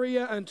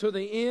 Samaria, and to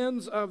the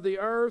ends of the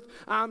earth.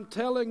 I'm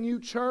telling you,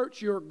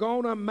 church, you're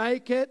going to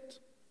make it.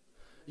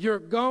 You're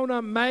going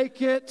to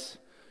make it.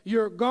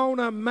 You're going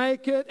to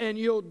make it, and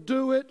you'll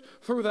do it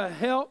through the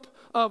help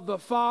of the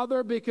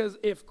Father, because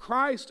if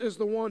Christ is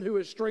the one who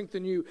has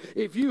strengthened you,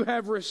 if you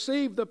have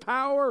received the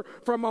power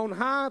from on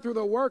high through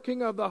the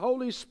working of the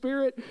Holy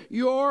Spirit,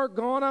 you're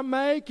going to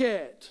make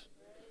it.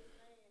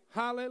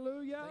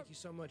 Hallelujah. Thank you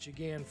so much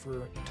again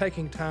for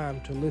taking time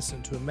to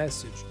listen to a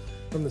message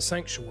from the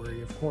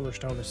sanctuary of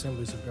Cornerstone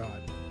Assemblies of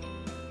God.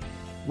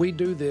 We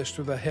do this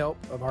through the help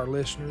of our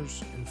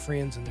listeners and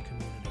friends in the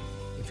community.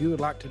 If you would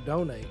like to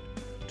donate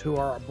to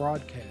our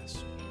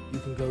broadcast, you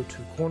can go to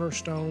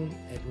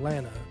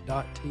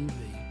cornerstoneatlanta.tv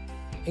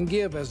and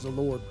give as the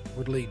Lord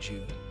would lead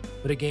you.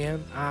 But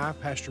again, I,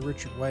 Pastor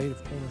Richard Wade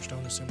of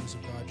Cornerstone Assemblies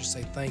of God, just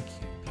say thank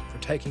you for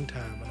taking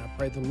time, and I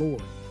pray the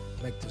Lord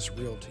make this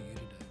real to you.